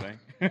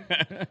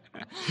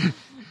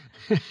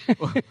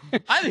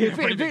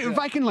 If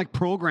I can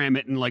program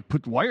it and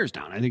put wires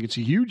down, I think it's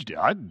a huge deal.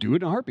 I'd do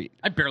it in a heartbeat.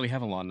 I barely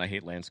have a lawn and I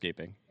hate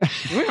landscaping.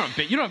 You don't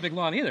have a big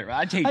lawn either.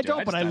 I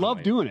don't, but I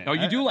love doing it. Oh,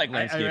 you do like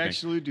landscaping? I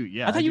actually do,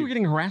 yeah. I thought you were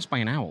getting harassed by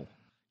an owl.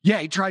 Yeah,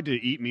 he tried to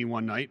eat me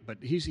one night, but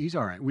he's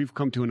all right. We've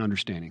come to an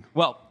understanding.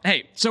 Well,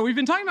 hey, so we've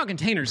been talking about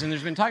containers, and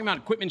there's been talking about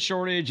equipment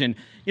shortage, and,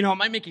 it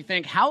might make you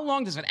think, how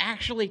long does it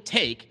actually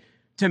take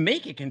to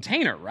make a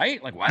container,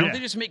 right? Why don't they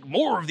just make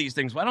more of these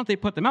things? Why don't they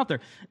put them out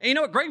there? And you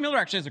know what? Greg Miller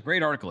actually has a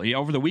great article.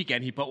 Over the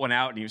weekend, he put one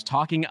out, and he was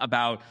talking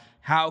about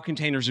how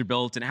containers are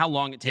built and how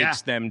long it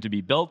takes them to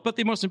be built. But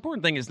the most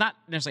important thing is not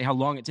necessarily how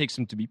long it takes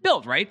them to be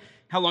built, right?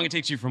 How long it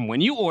takes you from when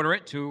you order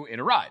it to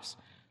it arrives.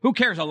 Who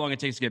cares how long it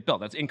takes to get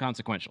built? That's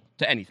inconsequential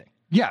to anything.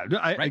 Yeah,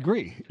 I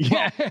agree.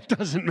 Yeah, it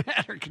doesn't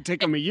matter. It can take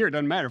them a year. It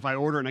doesn't matter if I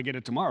order and I get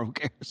it tomorrow. Who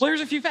cares? Well,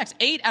 here's a few facts.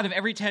 8 out of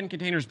every 10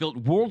 containers built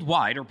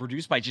worldwide are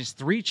produced by just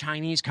 3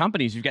 Chinese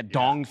companies. You've got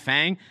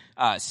Dongfeng,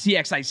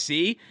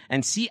 CXIC,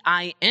 and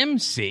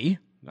CIMC.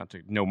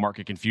 No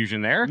market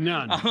confusion there.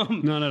 None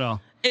at all.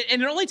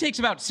 And it only takes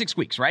about 6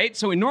 weeks, right?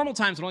 So in normal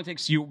times, it only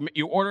takes you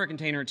order a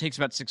container, it takes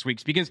about 6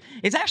 weeks because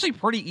it's actually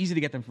pretty easy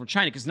to get them from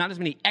China because not as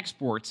many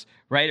exports,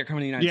 right, are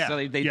coming to the United States. So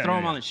they throw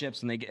them on the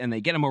ships and they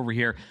get them over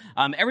here.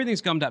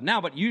 Everything's gummed up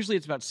now, but usually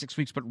it's about 6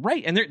 weeks. But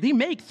and they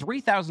make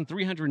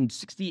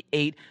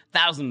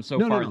 3,368,000 so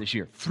far this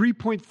year.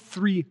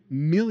 3.3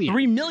 million.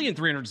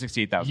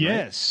 3,368,000.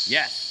 Yes. Right?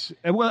 Yes.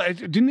 Well,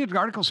 didn't the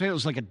article say it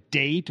was like a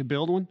day to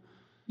build one?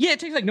 Yeah,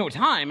 it takes like no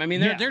time. I mean,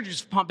 they're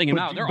just pumping them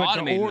out. They're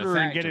automating the order the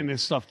and getting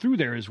this stuff through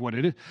there is what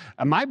it is.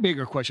 My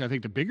bigger question, I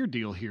think the bigger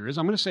deal here is,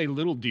 I'm going to say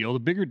little deal. The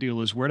bigger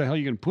deal is where the hell are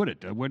you going to put it?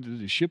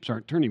 The ships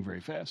aren't turning very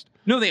fast.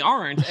 No, they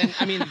aren't. And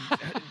I mean,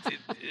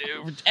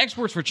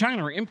 exports for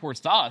China are imports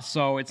to us,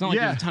 so it's not like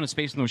there's a ton of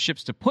space in those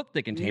ships to put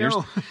the containers.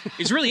 No.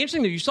 It's really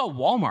interesting that you saw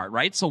Walmart,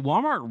 right? So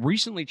Walmart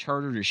recently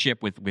chartered a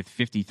ship with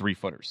 53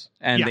 footers,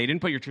 and they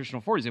didn't put your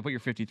traditional 40s; they put your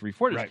 53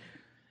 footers. Right.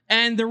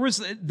 And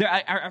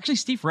actually,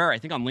 Steve Ferreira, I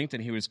think on LinkedIn,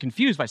 he was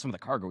confused by some of the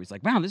cargo. He's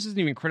like, wow, this isn't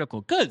even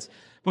critical goods.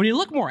 But when you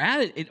look more at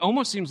it, it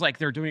almost seems like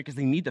they're doing it because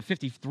they need the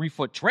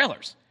 53-foot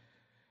trailers.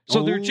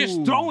 So they're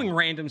just throwing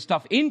random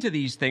stuff into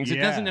these things. It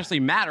doesn't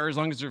necessarily matter as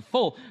long as they're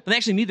full, but they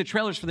actually need the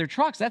trailers for their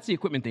trucks. That's the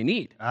equipment they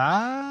need.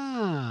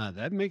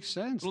 That makes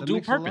sense. Little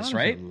dual purpose,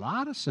 right? A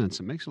lot of sense.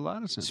 It makes a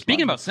lot of sense.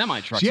 Speaking about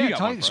semi-trucks,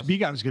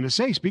 I was going to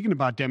say, speaking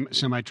about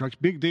semi-trucks,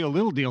 big deal,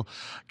 little deal.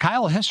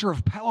 Kyle Hester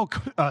of Palo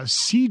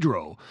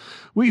Cedro,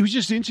 he was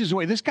just inches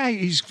away. This guy,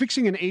 he's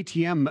fixing an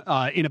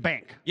ATM in a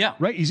bank. Yeah.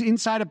 Right? He's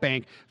inside a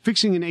bank,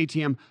 fixing an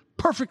ATM.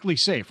 Perfectly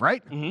safe,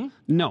 right? Mm-hmm.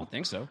 No. I don't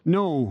think so.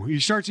 No. You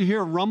start to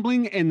hear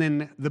rumbling, and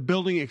then the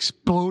building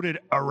exploded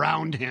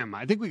around him.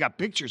 I think we got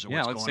pictures of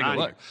what's going on. Take a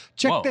look. Here.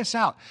 Check this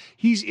out.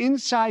 He's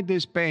inside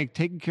this bank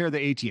taking care of the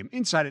ATM.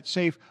 Inside it's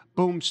safe.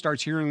 Boom,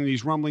 starts hearing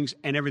these rumblings,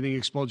 and everything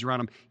explodes around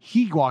him.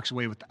 He walks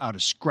away without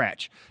a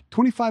scratch.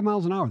 25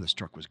 miles an hour this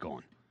truck was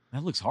going.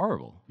 That looks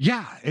horrible.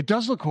 Yeah, it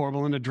does look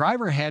horrible, and the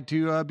driver had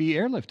to be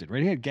airlifted,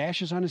 right? He had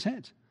gashes on his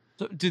head.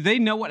 So do they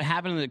know what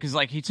happened? Because,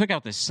 like, he took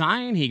out the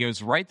sign. He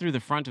goes right through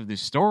the front of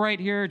this store right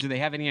here. Do they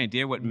have any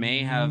idea what may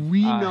have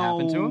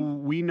happened to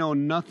him? We know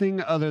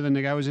nothing other than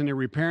the guy was in there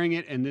repairing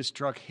it, and this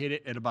truck hit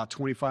it at about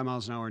 25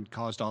 miles an hour and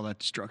caused all that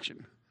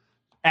destruction.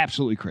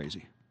 Absolutely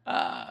crazy.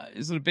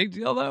 Is it a big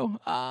deal, though?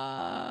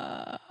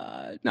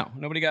 No,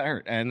 nobody got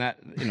hurt, and that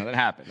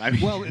happened. I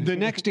mean, well, the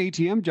next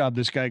ATM job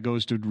this guy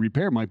goes to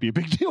repair might be a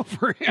big deal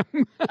for him.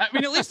 I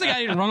mean, at least the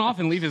guy didn't run off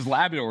and leave his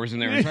Labradors in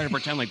there and try to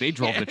pretend like they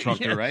drove the truck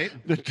there, right?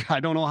 I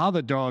don't know how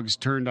the dogs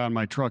turned on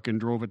my truck and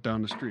drove it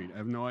down the street. I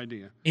have no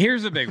idea.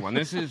 Here's a big one.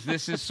 This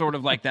is sort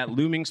of like that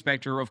looming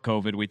specter of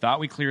COVID. We thought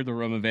we cleared the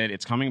room of it.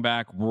 It's coming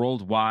back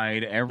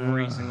worldwide.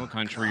 Every single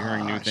country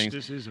hearing new things.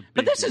 This is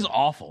is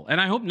awful, and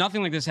I hope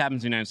nothing like this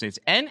happens in the United States.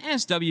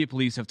 NSW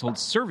police have told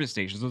service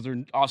stations, those are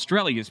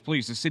Australia's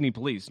police, the Sydney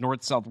police,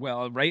 North, South,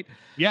 right?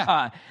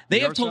 Yeah. They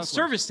have told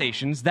service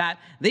stations that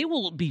they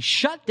will be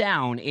shut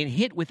down and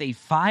hit with a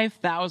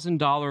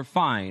 $5,000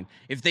 fine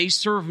if they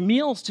serve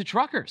meals to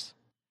truckers.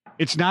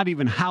 It's not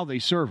even how they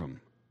serve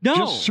them. No.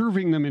 Just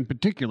serving them in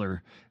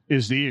particular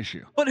is the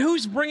issue. But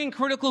who's bringing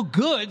critical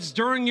goods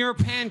during your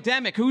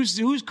pandemic?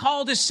 Who's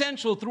called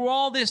essential through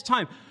all this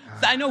time?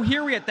 I know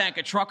here we thank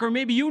a trucker.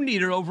 Maybe you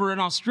need it over in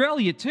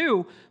Australia,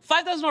 too.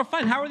 $5,000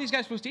 fine. How are these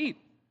guys supposed to eat?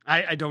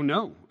 I don't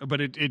know.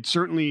 But it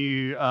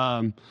certainly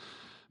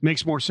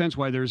makes more sense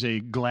why there's a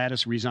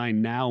Gladys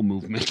Resign Now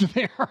movement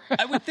there.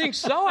 I would think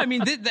so. I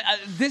mean,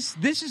 this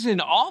is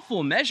an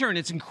awful measure, and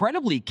it's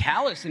incredibly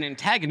callous and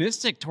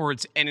antagonistic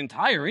towards an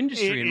entire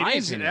industry, in my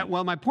opinion.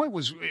 Well, my point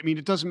was, I mean,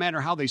 it doesn't matter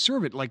how they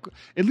serve it. Like,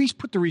 at least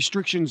put the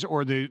restrictions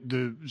or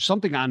the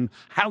something on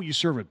how you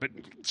serve it, but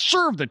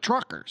serve the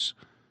truckers.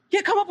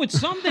 Yeah, come up with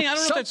something. I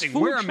don't know if that's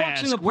food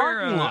trucks in the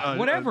parking lot,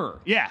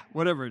 whatever.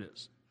 Whatever it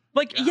is.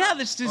 Like,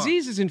 this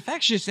disease is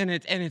infectious and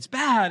it's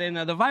bad, and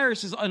the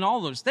virus is and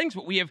all those things.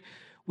 But we've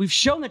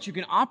shown that you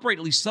can operate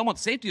at least somewhat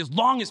safely as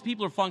long as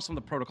people are following some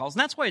of the protocols, and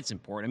that's why it's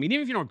important. I mean,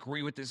 even if you don't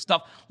agree with this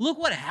stuff, look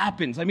what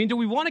happens. I mean, do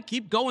we want to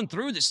keep going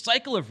through this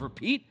cycle of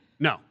repeat?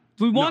 No.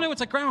 Do we want to?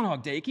 It's like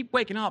Groundhog Day. You keep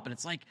waking up, and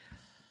it's like.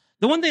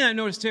 The one thing I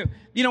noticed, too,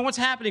 what's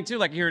happening, too,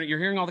 like you're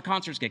hearing all the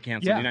concerts get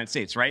canceled in the United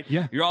States, right?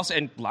 Yeah. You're also,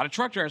 and a lot of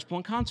truck drivers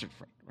pulling concert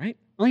freight, right?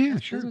 Oh, yeah,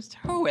 sure.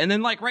 And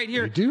then, like, right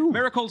here,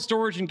 Maricold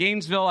Storage in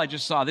Gainesville, I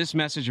just saw this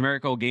message,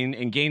 Maricold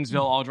in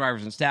Gainesville, all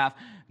drivers and staff,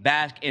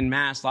 back in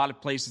mass, a lot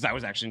of places. I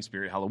was actually in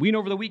Spirit Halloween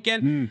over the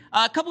weekend.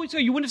 A couple weeks ago,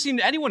 you wouldn't have seen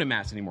anyone in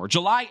mass anymore.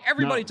 July,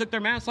 everybody took their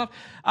masks off.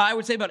 I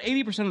would say about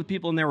 80% of the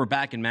people in there were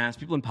back in mass.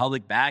 People in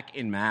public, back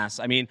in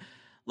mass. I mean,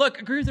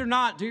 Look, agree with it or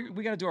not,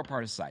 we got to do our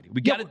part of society.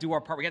 We got to do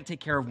our part. We got to take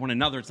care of one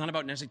another. It's not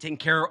about necessarily taking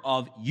care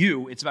of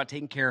you. It's about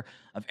taking care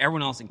of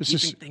everyone else and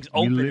keeping things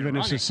open. We live in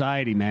a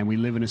society, man. We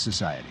live in a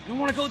society. I don't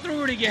want to go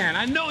through it again.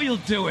 I know you'll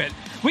do it.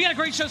 We got a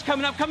great shows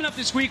coming up. Coming up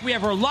this week, we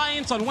have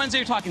Reliance on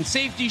Wednesday. We're talking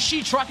safety.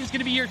 She Truck is going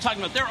to be here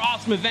talking about their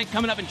awesome event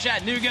coming up in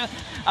Chattanooga.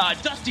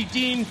 Dusty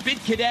Dean,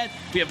 Bid Cadet.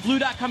 We have Blue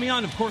Dot coming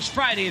on. Of course,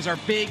 Friday is our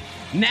big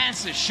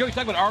NASA show. We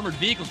talk about armored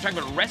vehicles, we talk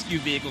about rescue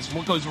vehicles, and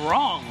what goes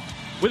wrong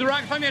with the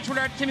rocket. Find me on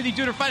Twitter at Timothy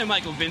Duder. Find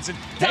Michael Vincent.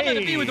 Tell me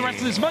to be with the rest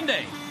of this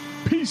Monday.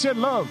 Peace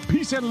and love.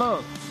 Peace and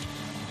love.